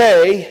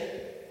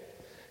today.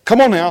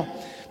 Come on now.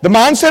 The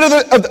mindset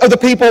of the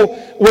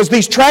people was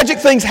these tragic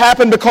things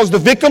happened because the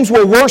victims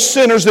were worse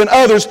sinners than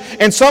others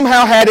and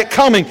somehow had it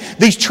coming.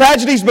 These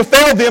tragedies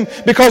befell them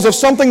because of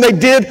something they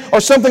did or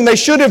something they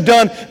should have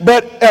done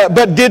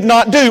but did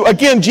not do.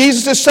 Again,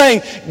 Jesus is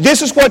saying,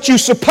 this is what you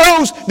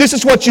suppose, this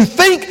is what you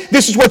think,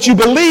 this is what you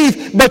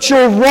believe, but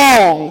you're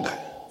wrong.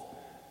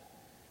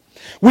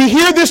 We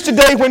hear this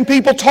today when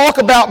people talk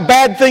about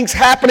bad things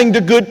happening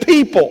to good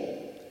people,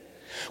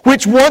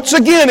 which once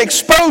again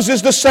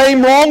exposes the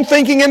same wrong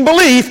thinking and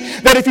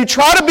belief that if you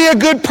try to be a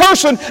good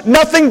person,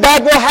 nothing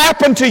bad will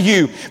happen to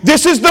you.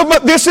 This is the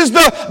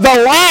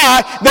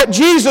lie that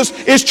Jesus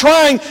is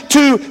trying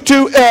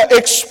to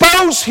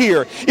expose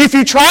here. If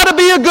you try to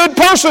be a good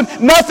person,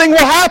 nothing will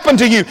happen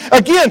to you.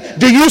 Again,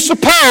 do you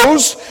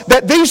suppose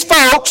that these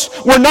folks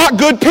were not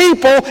good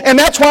people and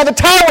that's why the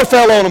tower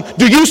fell on them?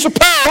 Do you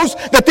suppose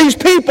that these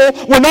people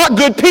were not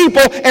good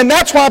people and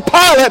that's why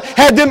Pilate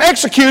had them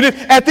executed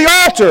at the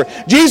altar?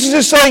 Jesus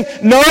is saying,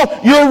 no,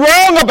 you're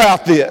wrong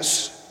about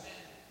this.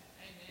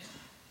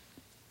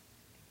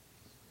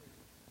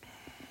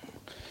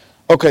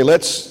 Okay,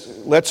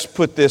 let's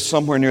put this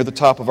somewhere near the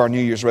top of our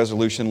New Year's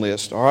resolution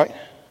list, all right?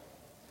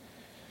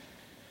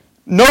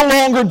 No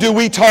longer do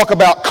we talk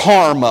about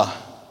karma.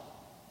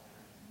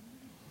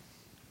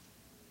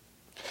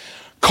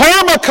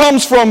 Karma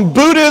comes from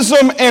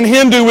Buddhism and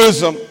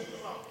Hinduism.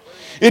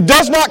 It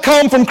does not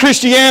come from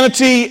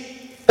Christianity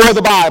or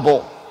the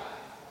Bible.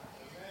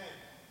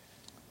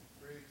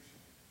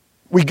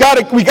 We got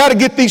to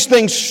get these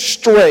things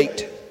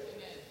straight.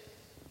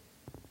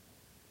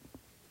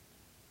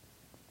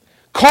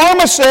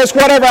 Karma says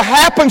whatever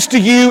happens to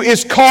you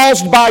is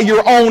caused by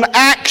your own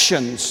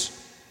actions.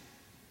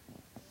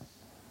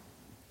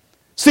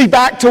 See,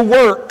 back to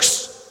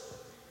works.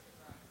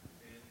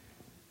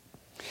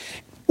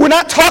 We're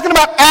not talking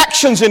about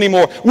actions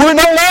anymore. We're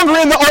no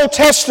longer in the Old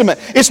Testament.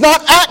 It's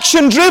not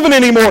action-driven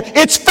anymore.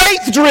 It's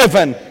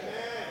faith-driven.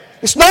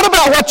 It's not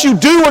about what you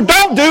do or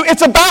don't do.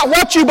 It's about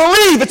what you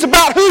believe. It's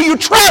about who you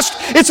trust.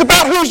 It's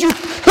about who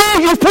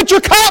you put your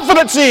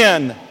confidence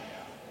in.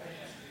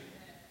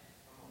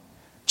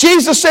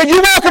 Jesus said,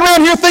 you're walking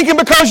around here thinking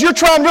because you're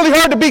trying really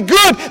hard to be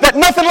good that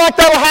nothing like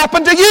that will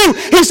happen to you.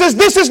 He says,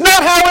 this is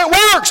not how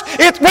it works.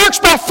 It works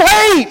by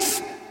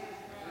faith.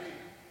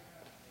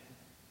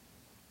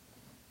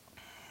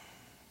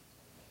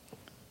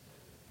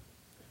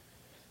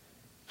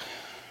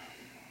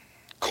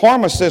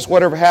 Karma says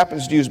whatever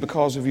happens to you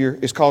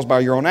is caused by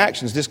your own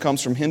actions. This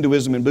comes from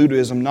Hinduism and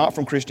Buddhism, not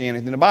from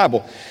Christianity and the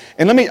Bible.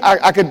 And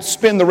I could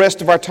spend the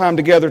rest of our time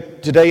together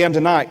today and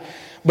tonight,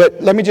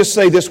 but let me just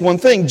say this one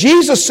thing.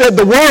 Jesus said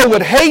the world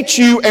would hate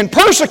you and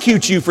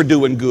persecute you for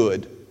doing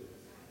good.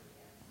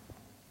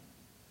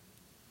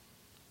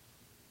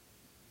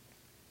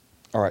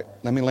 All right,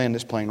 let me land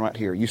this plane right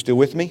here. You still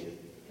with me?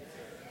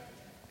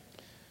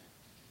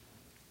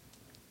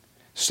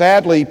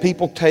 Sadly,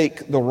 people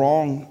take the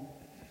wrong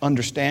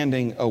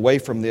understanding away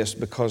from this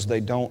because they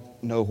don't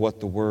know what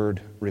the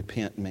word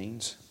repent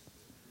means.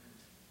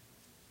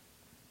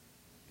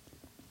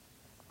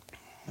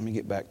 Let me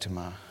get back to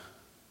my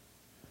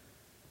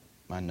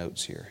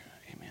notes here.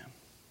 Amen.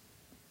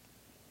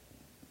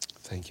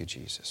 Thank you,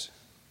 Jesus.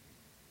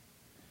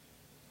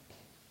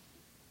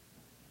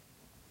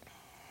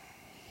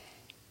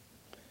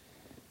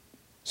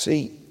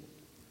 See,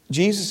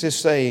 Jesus is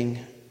saying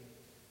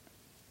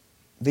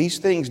these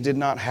things did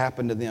not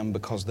happen to them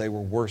because they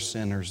were worse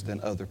sinners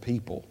than other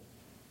people.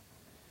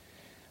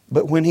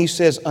 But when he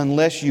says,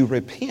 unless you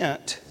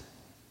repent,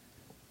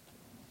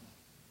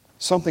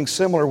 something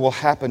similar will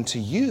happen to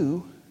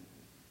you,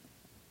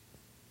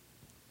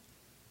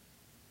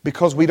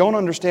 because we don't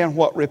understand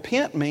what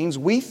repent means.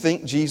 We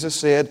think Jesus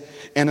said,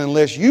 and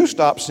unless you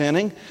stop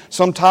sinning,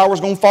 some tower's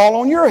going to fall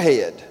on your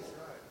head.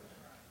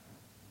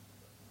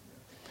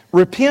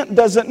 Repent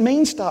doesn't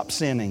mean stop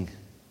sinning.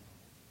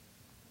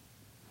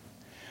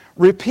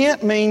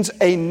 Repent means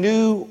a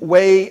new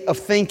way of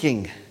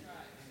thinking.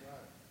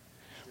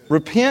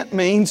 Repent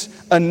means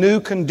a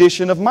new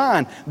condition of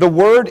mind. The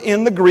word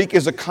in the Greek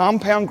is a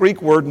compound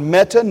Greek word,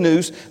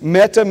 meta-nous.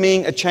 Meta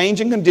meaning a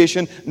change in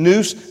condition,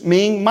 nous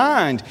meaning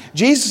mind.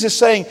 Jesus is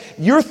saying,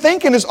 your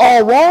thinking is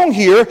all wrong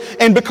here,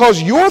 and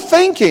because you're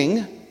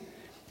thinking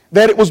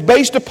that it was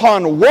based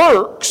upon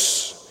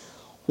works,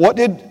 what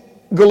did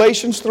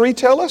Galatians 3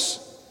 tell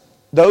us?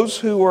 Those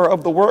who are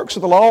of the works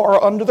of the law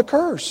are under the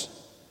curse.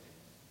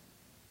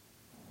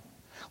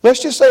 Let's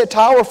just say a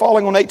tower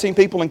falling on 18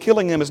 people and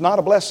killing them is not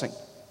a blessing.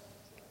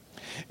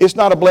 It's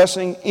not a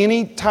blessing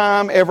any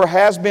time, ever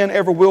has been,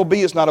 ever will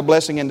be. It's not a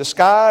blessing in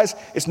disguise.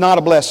 It's not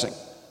a blessing.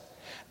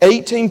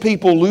 18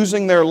 people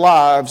losing their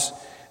lives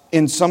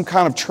in some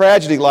kind of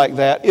tragedy like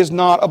that is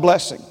not a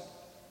blessing.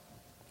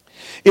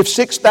 If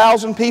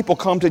 6,000 people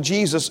come to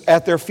Jesus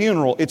at their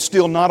funeral, it's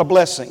still not a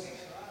blessing.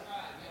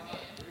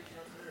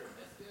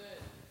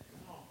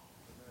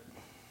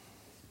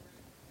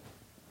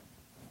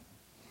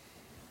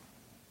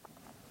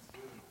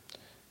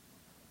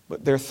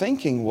 But their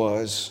thinking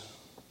was,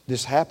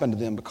 this happened to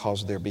them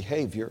because of their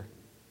behavior.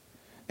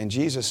 And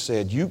Jesus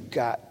said, you've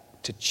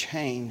got to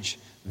change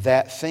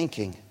that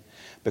thinking,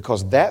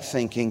 because that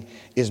thinking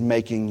is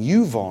making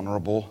you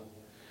vulnerable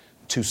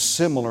to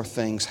similar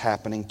things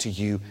happening to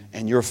you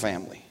and your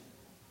family.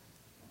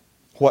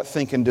 What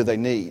thinking do they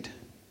need?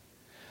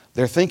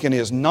 Their thinking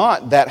is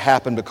not that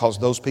happened because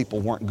those people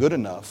weren't good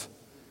enough,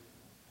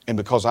 and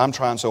because I'm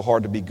trying so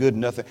hard to be good,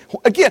 nothing.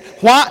 Again,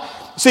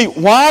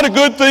 why do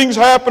good things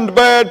happen to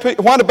bad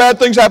people? Why do bad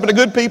things happen to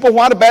good people?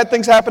 Why do bad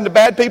things happen to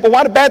bad people?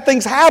 Why do bad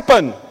things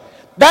happen?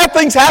 Bad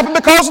things happen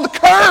because of the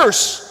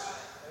curse.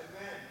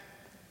 Amen.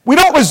 We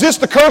don't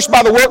resist the curse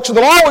by the works of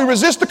the law. We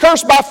resist the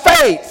curse by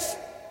faith.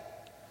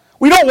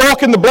 We don't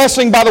walk in the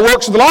blessing by the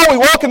works of the law. We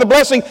walk in the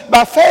blessing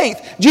by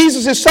faith.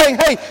 Jesus is saying,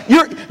 hey,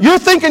 you're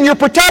thinking you're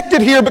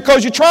protected here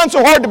because you're trying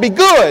so hard to be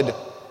good.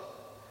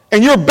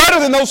 And you're better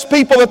than those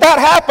people that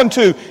happened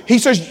to. He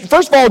says,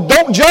 first of all,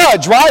 don't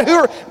judge, right?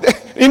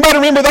 Anybody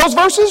remember those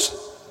verses?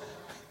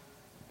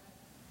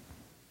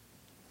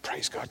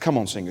 Praise God. Come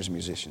on, singers and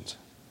musicians.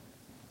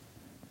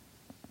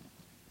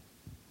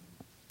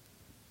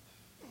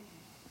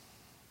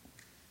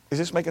 Is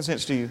this making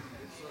sense to you?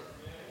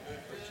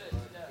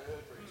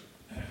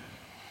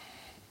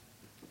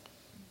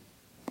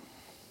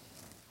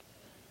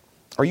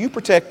 Are you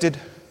protected?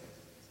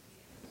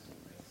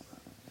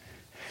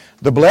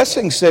 The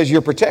blessing says you're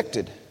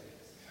protected.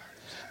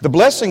 The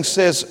blessing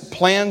says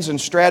plans and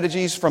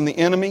strategies from the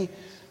enemy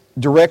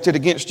directed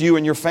against you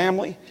and your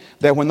family,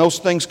 that when those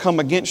things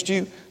come against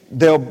you,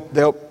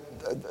 they'll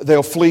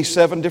flee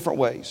 7 different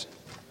ways.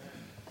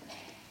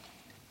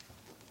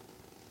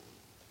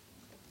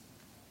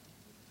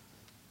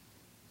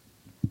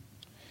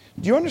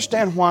 Do you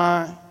understand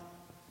why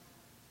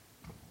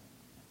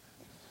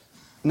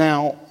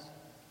now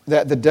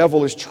that the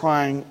devil is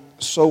trying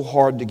so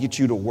hard to get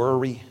you to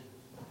worry?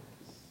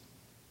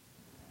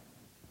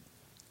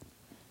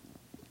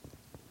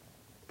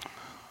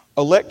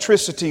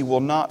 Electricity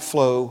will not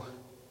flow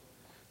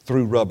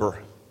through rubber.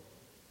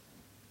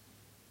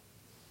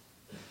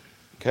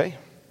 Okay?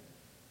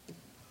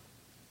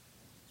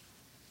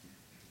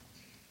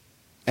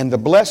 And the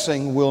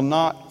blessing will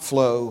not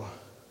flow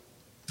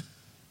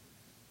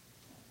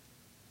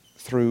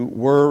through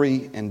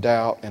worry and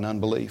doubt and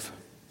unbelief.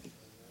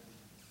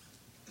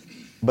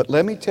 But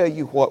let me tell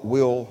you what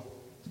worry,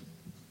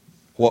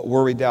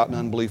 doubt, and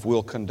unbelief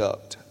will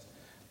conduct.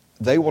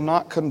 They will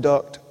not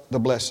conduct the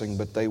blessing,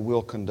 but they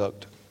will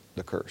conduct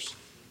the curse.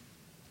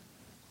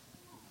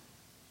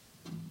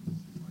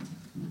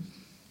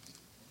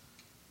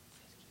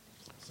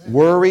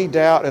 Worry,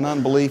 doubt, and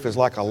unbelief is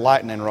like a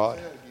lightning rod.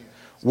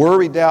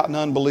 Worry, doubt, and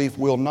unbelief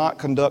will not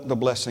conduct the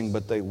blessing,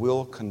 but they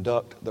will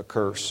conduct the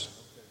curse.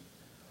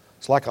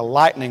 It's like a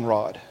lightning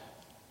rod.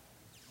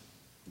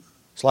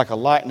 It's like a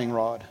lightning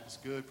rod. It's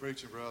good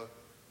preaching, brother.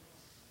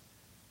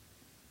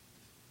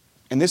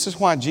 And this is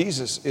why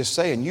Jesus is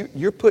saying,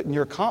 you're putting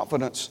your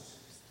confidence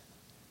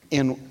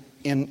in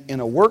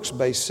a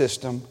works-based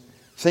system,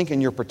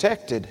 thinking you're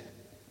protected.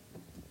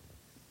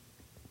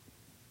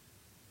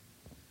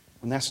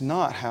 And that's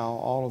not how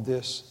all of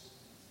this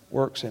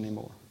works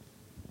anymore.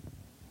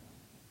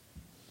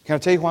 Can I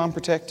tell you why I'm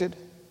protected?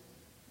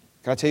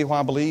 Can I tell you why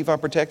I believe I'm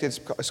protected?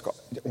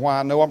 Why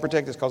I know I'm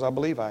protected is because I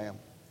believe I am.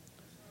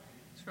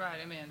 That's right,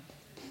 amen.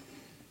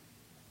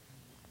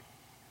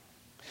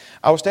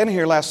 I was standing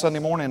here last Sunday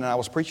morning and I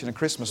was preaching a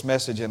Christmas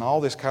message, and all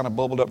this kind of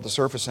bubbled up to the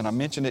surface, and I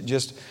mentioned it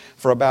just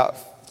for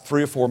about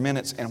 3 or 4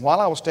 minutes. And while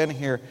I was standing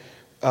here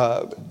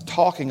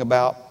talking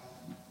about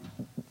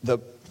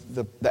the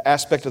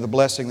aspect of the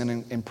blessing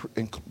that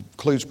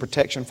includes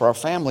protection for our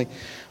family,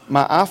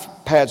 my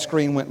iPad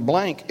screen went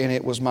blank, and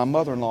it was my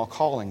mother-in-law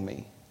calling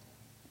me.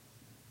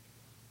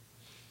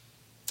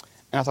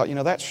 And I thought,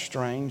 that's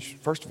strange.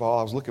 First of all,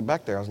 I was looking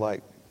back there. I was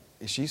like,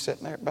 is she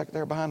sitting there back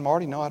there behind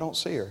Marty? No, I don't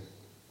see her.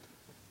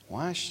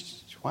 Why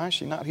is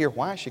she not here?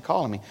 Why is she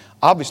calling me?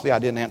 Obviously, I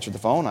didn't answer the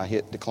phone. I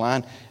hit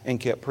decline and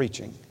kept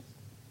preaching.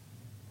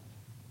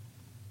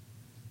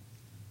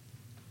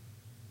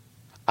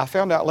 I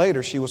found out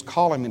later she was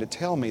calling me to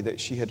tell me that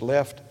she had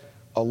left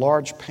a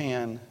large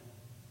pan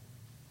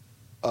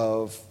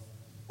of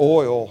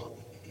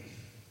oil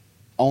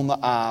on the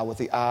eye with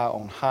the eye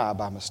on high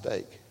by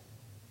mistake.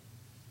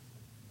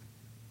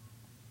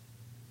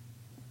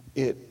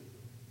 It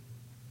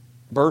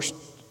burst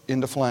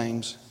into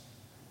flames,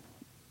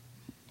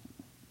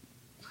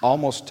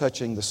 almost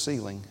touching the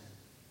ceiling.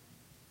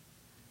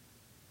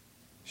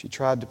 She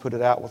tried to put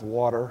it out with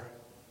water.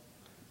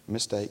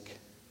 Mistake.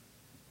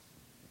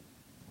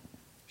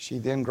 She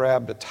then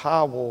grabbed a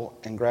towel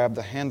and grabbed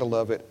the handle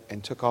of it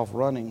and took off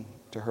running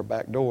to her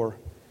back door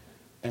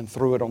and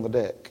threw it on the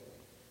deck,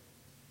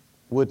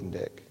 wooden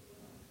deck.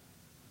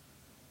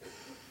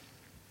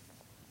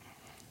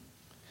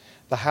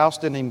 The house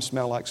didn't even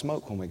smell like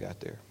smoke when we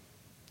got there.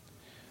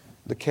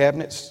 The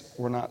cabinets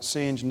were not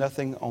singed,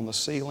 nothing on the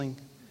ceiling.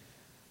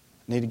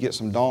 Need to get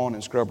some Dawn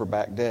and scrub her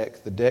back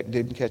deck. The deck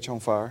didn't catch on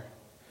fire.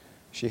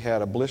 She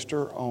had a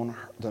blister on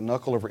the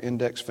knuckle of her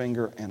index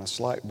finger and a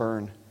slight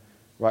burn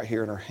right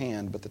here in her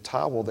hand, but the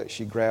towel that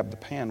she grabbed the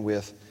pan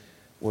with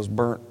was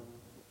burnt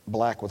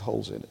black with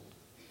holes in it.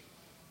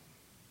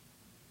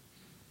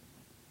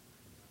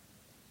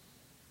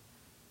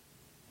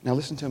 Now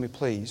listen to me,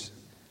 please.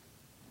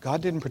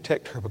 God didn't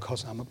protect her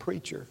because I'm a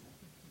preacher.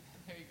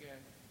 There you go.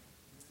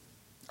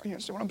 Are you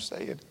understand what I'm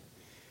saying?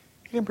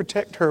 He didn't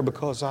protect her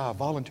because I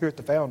volunteer at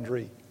the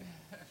Foundry.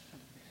 That's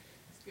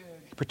good.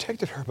 He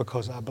protected her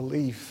because I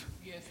believe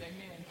Yes,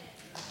 amen.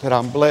 that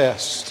I'm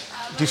blessed.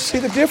 Do you see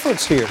the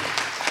difference here?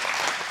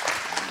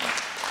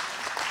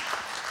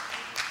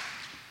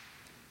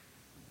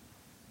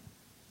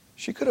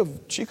 She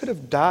could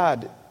have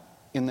died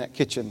in that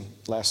kitchen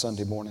last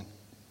Sunday morning.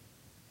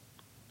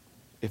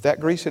 If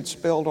that grease had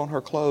spilled on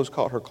her clothes,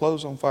 caught her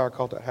clothes on fire,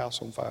 caught that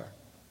house on fire.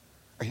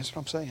 That's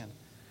what I'm saying.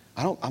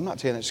 I'm not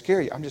saying that to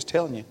scare you. I'm just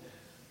telling you.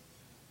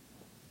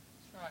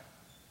 That's right.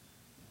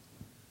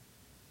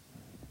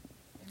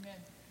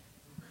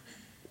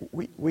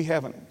 Amen. We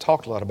haven't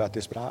talked a lot about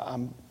this, but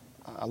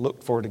I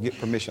looked for her to get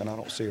permission. I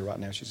don't see her right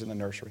now. She's in the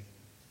nursery.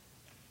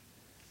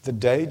 The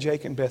day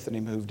Jake and Bethany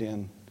moved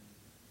in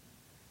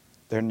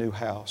their new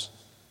house,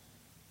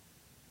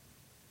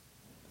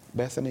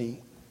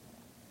 Bethany,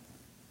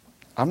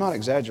 I'm not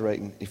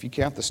exaggerating. If you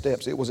count the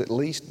steps, it was at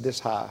least this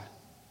high,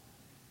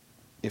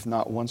 if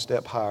not one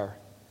step higher.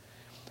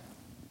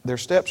 Their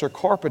steps are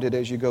carpeted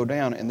as you go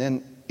down, and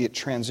then it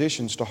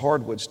transitions to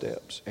hardwood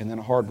steps and then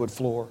a hardwood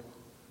floor.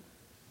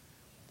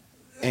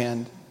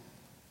 And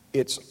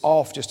it's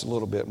off just a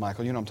little bit,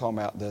 Michael. You know what I'm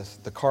talking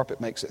about. The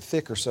carpet makes it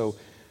thicker, so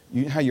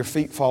you know how your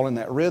feet fall in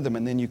that rhythm,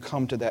 and then you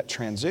come to that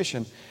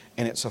transition,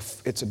 and it's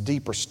a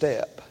deeper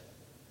step.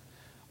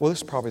 Well, this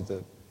is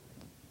probably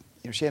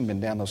she hadn't been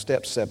down those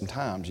steps 7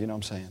 times, you know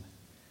what I'm saying?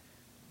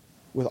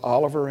 With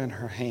Oliver in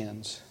her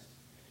hands,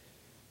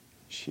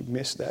 she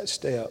missed that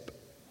step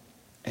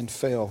and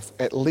fell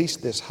at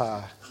least this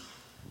high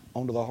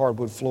onto the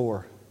hardwood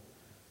floor.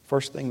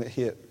 First thing that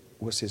hit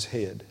was his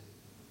head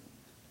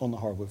on the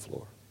hardwood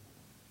floor.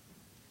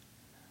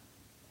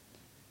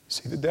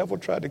 See, the devil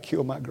tried to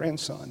kill my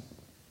grandson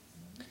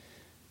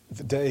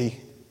the day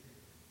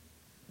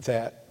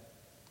that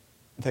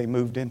they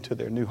moved into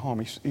their new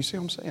home. You see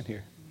what I'm saying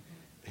here?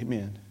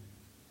 Amen.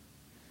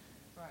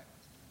 Right.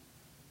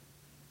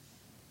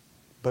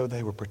 But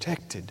they were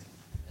protected.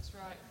 That's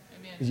right.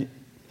 Amen.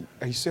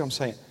 You see what I'm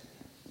saying?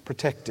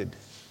 Protected.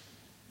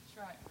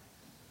 That's right.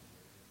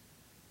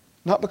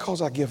 Not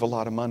because I give a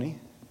lot of money.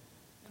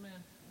 Amen.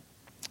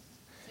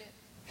 That's it.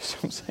 You see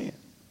what I'm saying?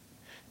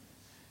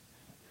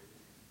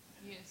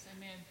 Yes,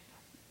 amen.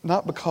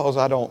 Not because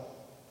I don't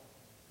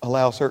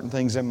allow certain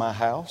things in my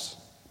house.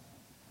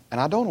 And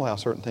I don't allow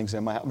certain things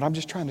in my house. But I'm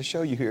just trying to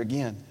show you here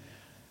again.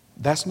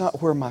 That's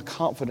not where my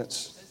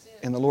confidence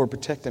in the Lord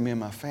protecting me and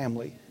my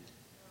family.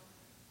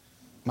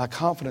 My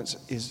confidence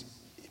is,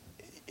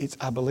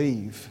 I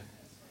believe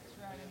That's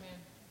right, amen.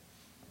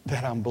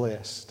 that I'm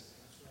blessed.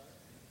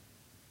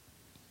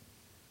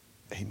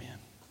 Amen.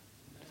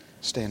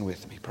 Stand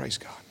with me. Praise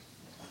God.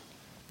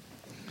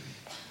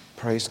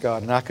 Praise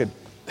God. And I could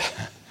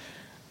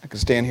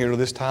stand here till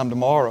this time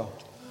tomorrow.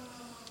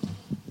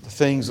 The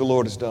things the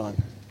Lord has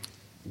done.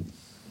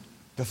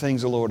 The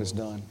things the Lord has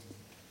done.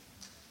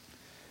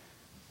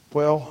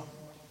 Well,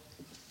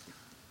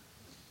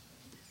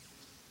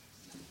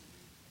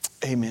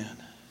 amen.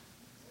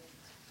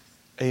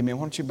 Amen.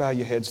 Why don't you bow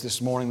your heads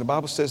this morning? The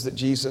Bible says that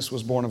Jesus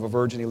was born of a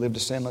virgin. He lived a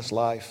sinless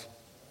life,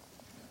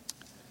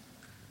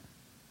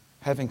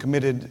 having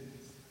committed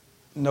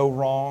no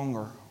wrong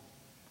or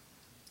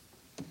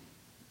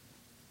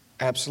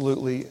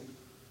absolutely,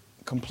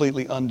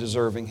 completely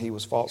undeserving. He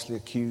was falsely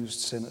accused,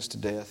 sentenced to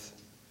death,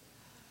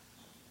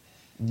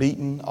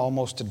 beaten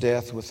almost to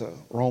death with a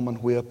Roman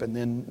whip, and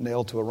then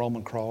nailed to a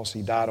Roman cross.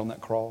 He died on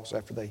that cross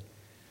after they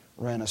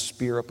ran a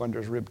spear up under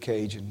his rib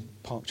cage and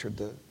punctured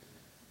the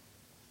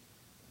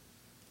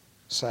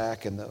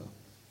sac and the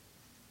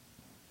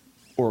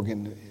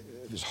organ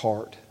of his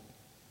heart.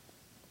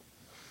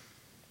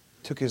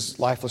 Took his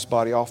lifeless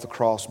body off the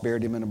cross,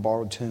 buried him in a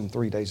borrowed tomb.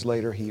 3 days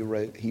later, he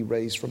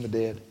raised from the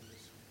dead.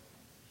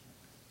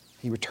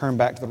 He returned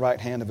back to the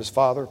right hand of his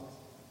Father,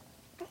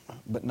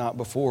 but not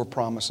before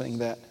promising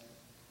that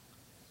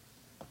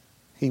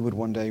he would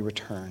one day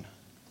return.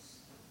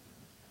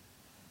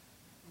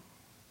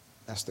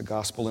 That's the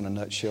gospel in a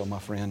nutshell, my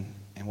friend.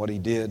 And what he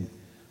did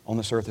on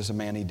this earth as a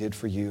man, he did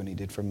for you and he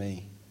did for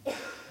me.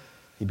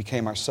 He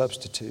became our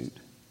substitute.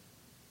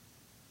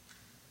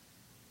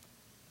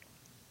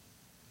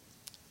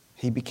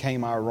 He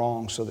became our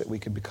wrong so that we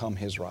could become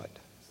his right.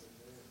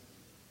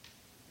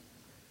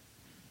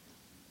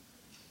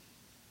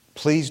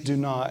 Please do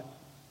not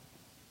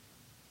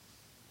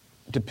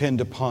depend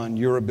upon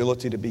your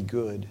ability to be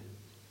good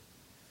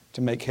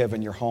to make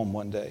heaven your home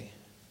one day.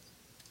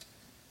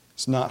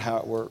 It's not how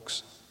it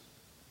works.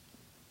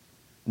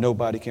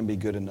 Nobody can be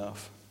good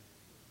enough.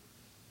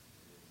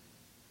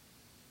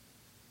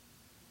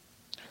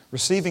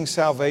 Receiving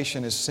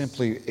salvation is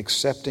simply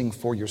accepting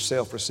for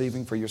yourself,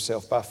 receiving for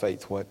yourself by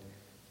faith what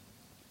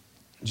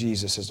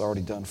Jesus has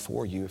already done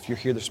for you. If you're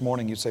here this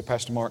morning, you'd say,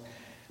 Pastor Mark,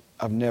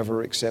 I've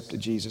never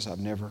accepted Jesus. I've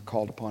never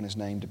called upon His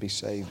name to be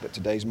saved, but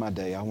today's my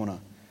day. I want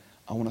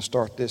to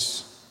start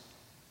this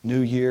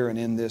new year and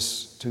in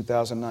this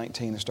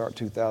 2019 and start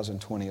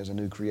 2020 as a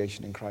new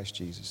creation in Christ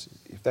Jesus.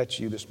 If that's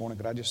you this morning,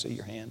 could I just see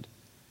your hand?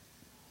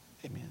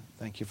 Amen.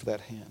 Thank you for that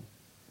hand.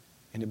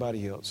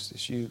 Anybody else?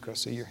 It's you. Could I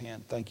see your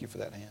hand? Thank you for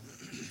that hand.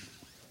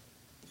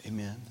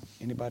 Amen.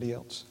 Anybody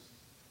else?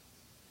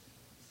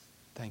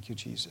 Thank you,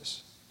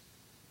 Jesus.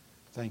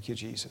 Thank you,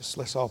 Jesus.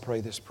 Let's all pray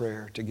this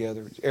prayer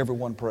together.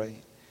 Everyone pray.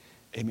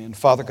 Amen.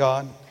 Father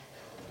God,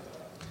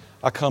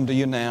 I come to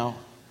you now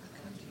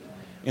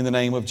in the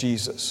name of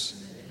Jesus.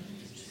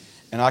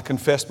 And I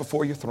confess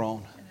before your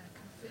throne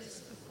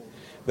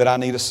that I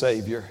need a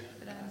Savior.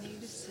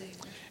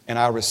 And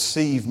I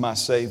receive my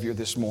Savior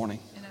this morning.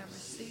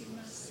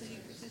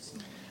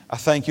 I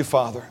thank you,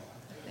 Father,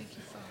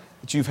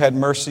 that you've had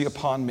mercy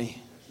upon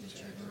me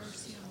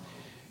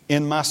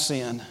in my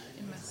sin.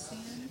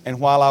 And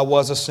while I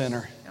was a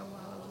sinner,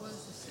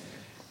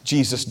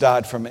 Jesus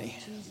died for me.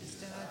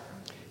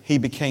 He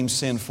became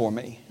sin for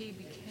me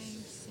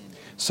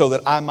so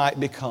that I might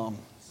become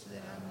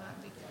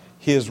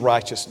His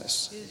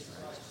righteousness.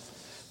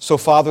 So,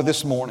 Father,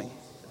 this morning,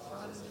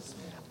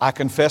 I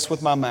confess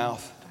with my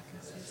mouth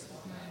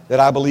that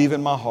I believe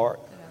in my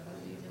heart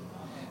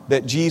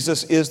that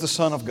Jesus is the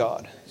Son of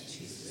God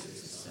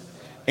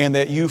and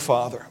that you,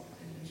 Father,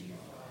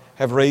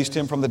 have raised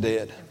Him from the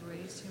dead.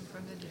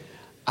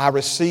 I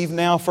receive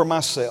now for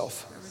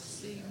myself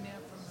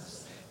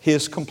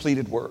His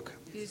completed work.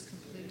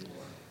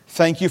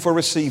 Thank you for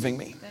receiving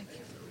me.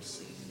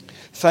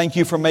 Thank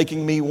you for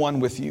making me one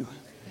with you.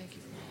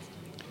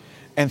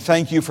 And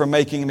thank you for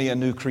making me a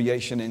new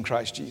creation in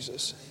Christ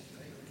Jesus.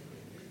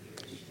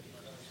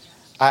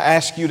 I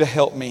ask you to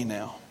help me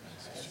now,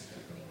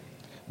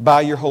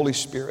 by your Holy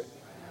Spirit,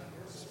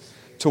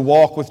 to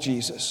walk with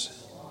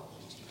Jesus,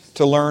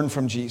 to learn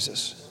from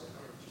Jesus,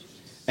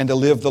 and to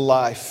live the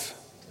life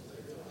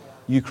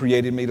you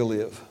created me to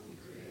live.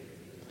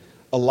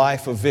 A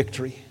life of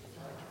victory,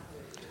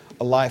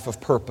 a life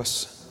of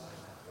purpose,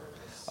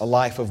 a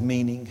life of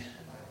meaning,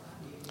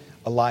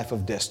 a life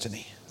of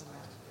destiny.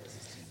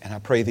 And I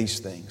pray these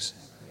things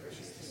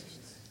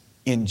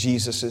in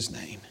Jesus'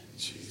 name.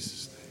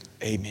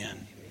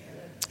 Amen.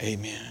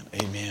 Amen.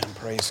 Amen.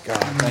 Praise God.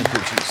 Thank you,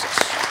 Jesus.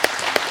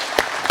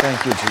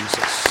 Thank you,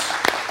 Jesus.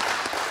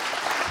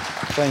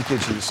 Thank you,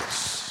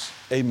 Jesus.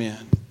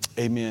 Amen.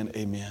 Amen.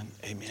 Amen.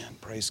 Amen.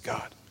 Praise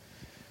God.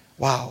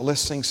 Wow.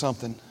 Let's sing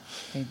something.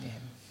 Amen.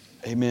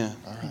 Amen.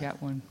 You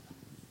got one?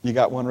 You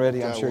got one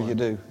ready? I'm sure you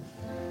do.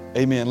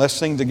 Amen. Let's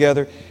sing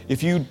together.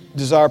 If you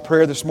desire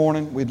prayer this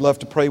morning, we'd love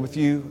to pray with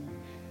you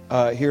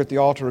here at the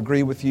altar,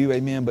 agree with you.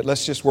 Amen. But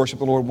let's just worship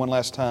the Lord one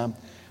last time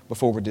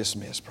before we're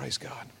dismissed. Praise God.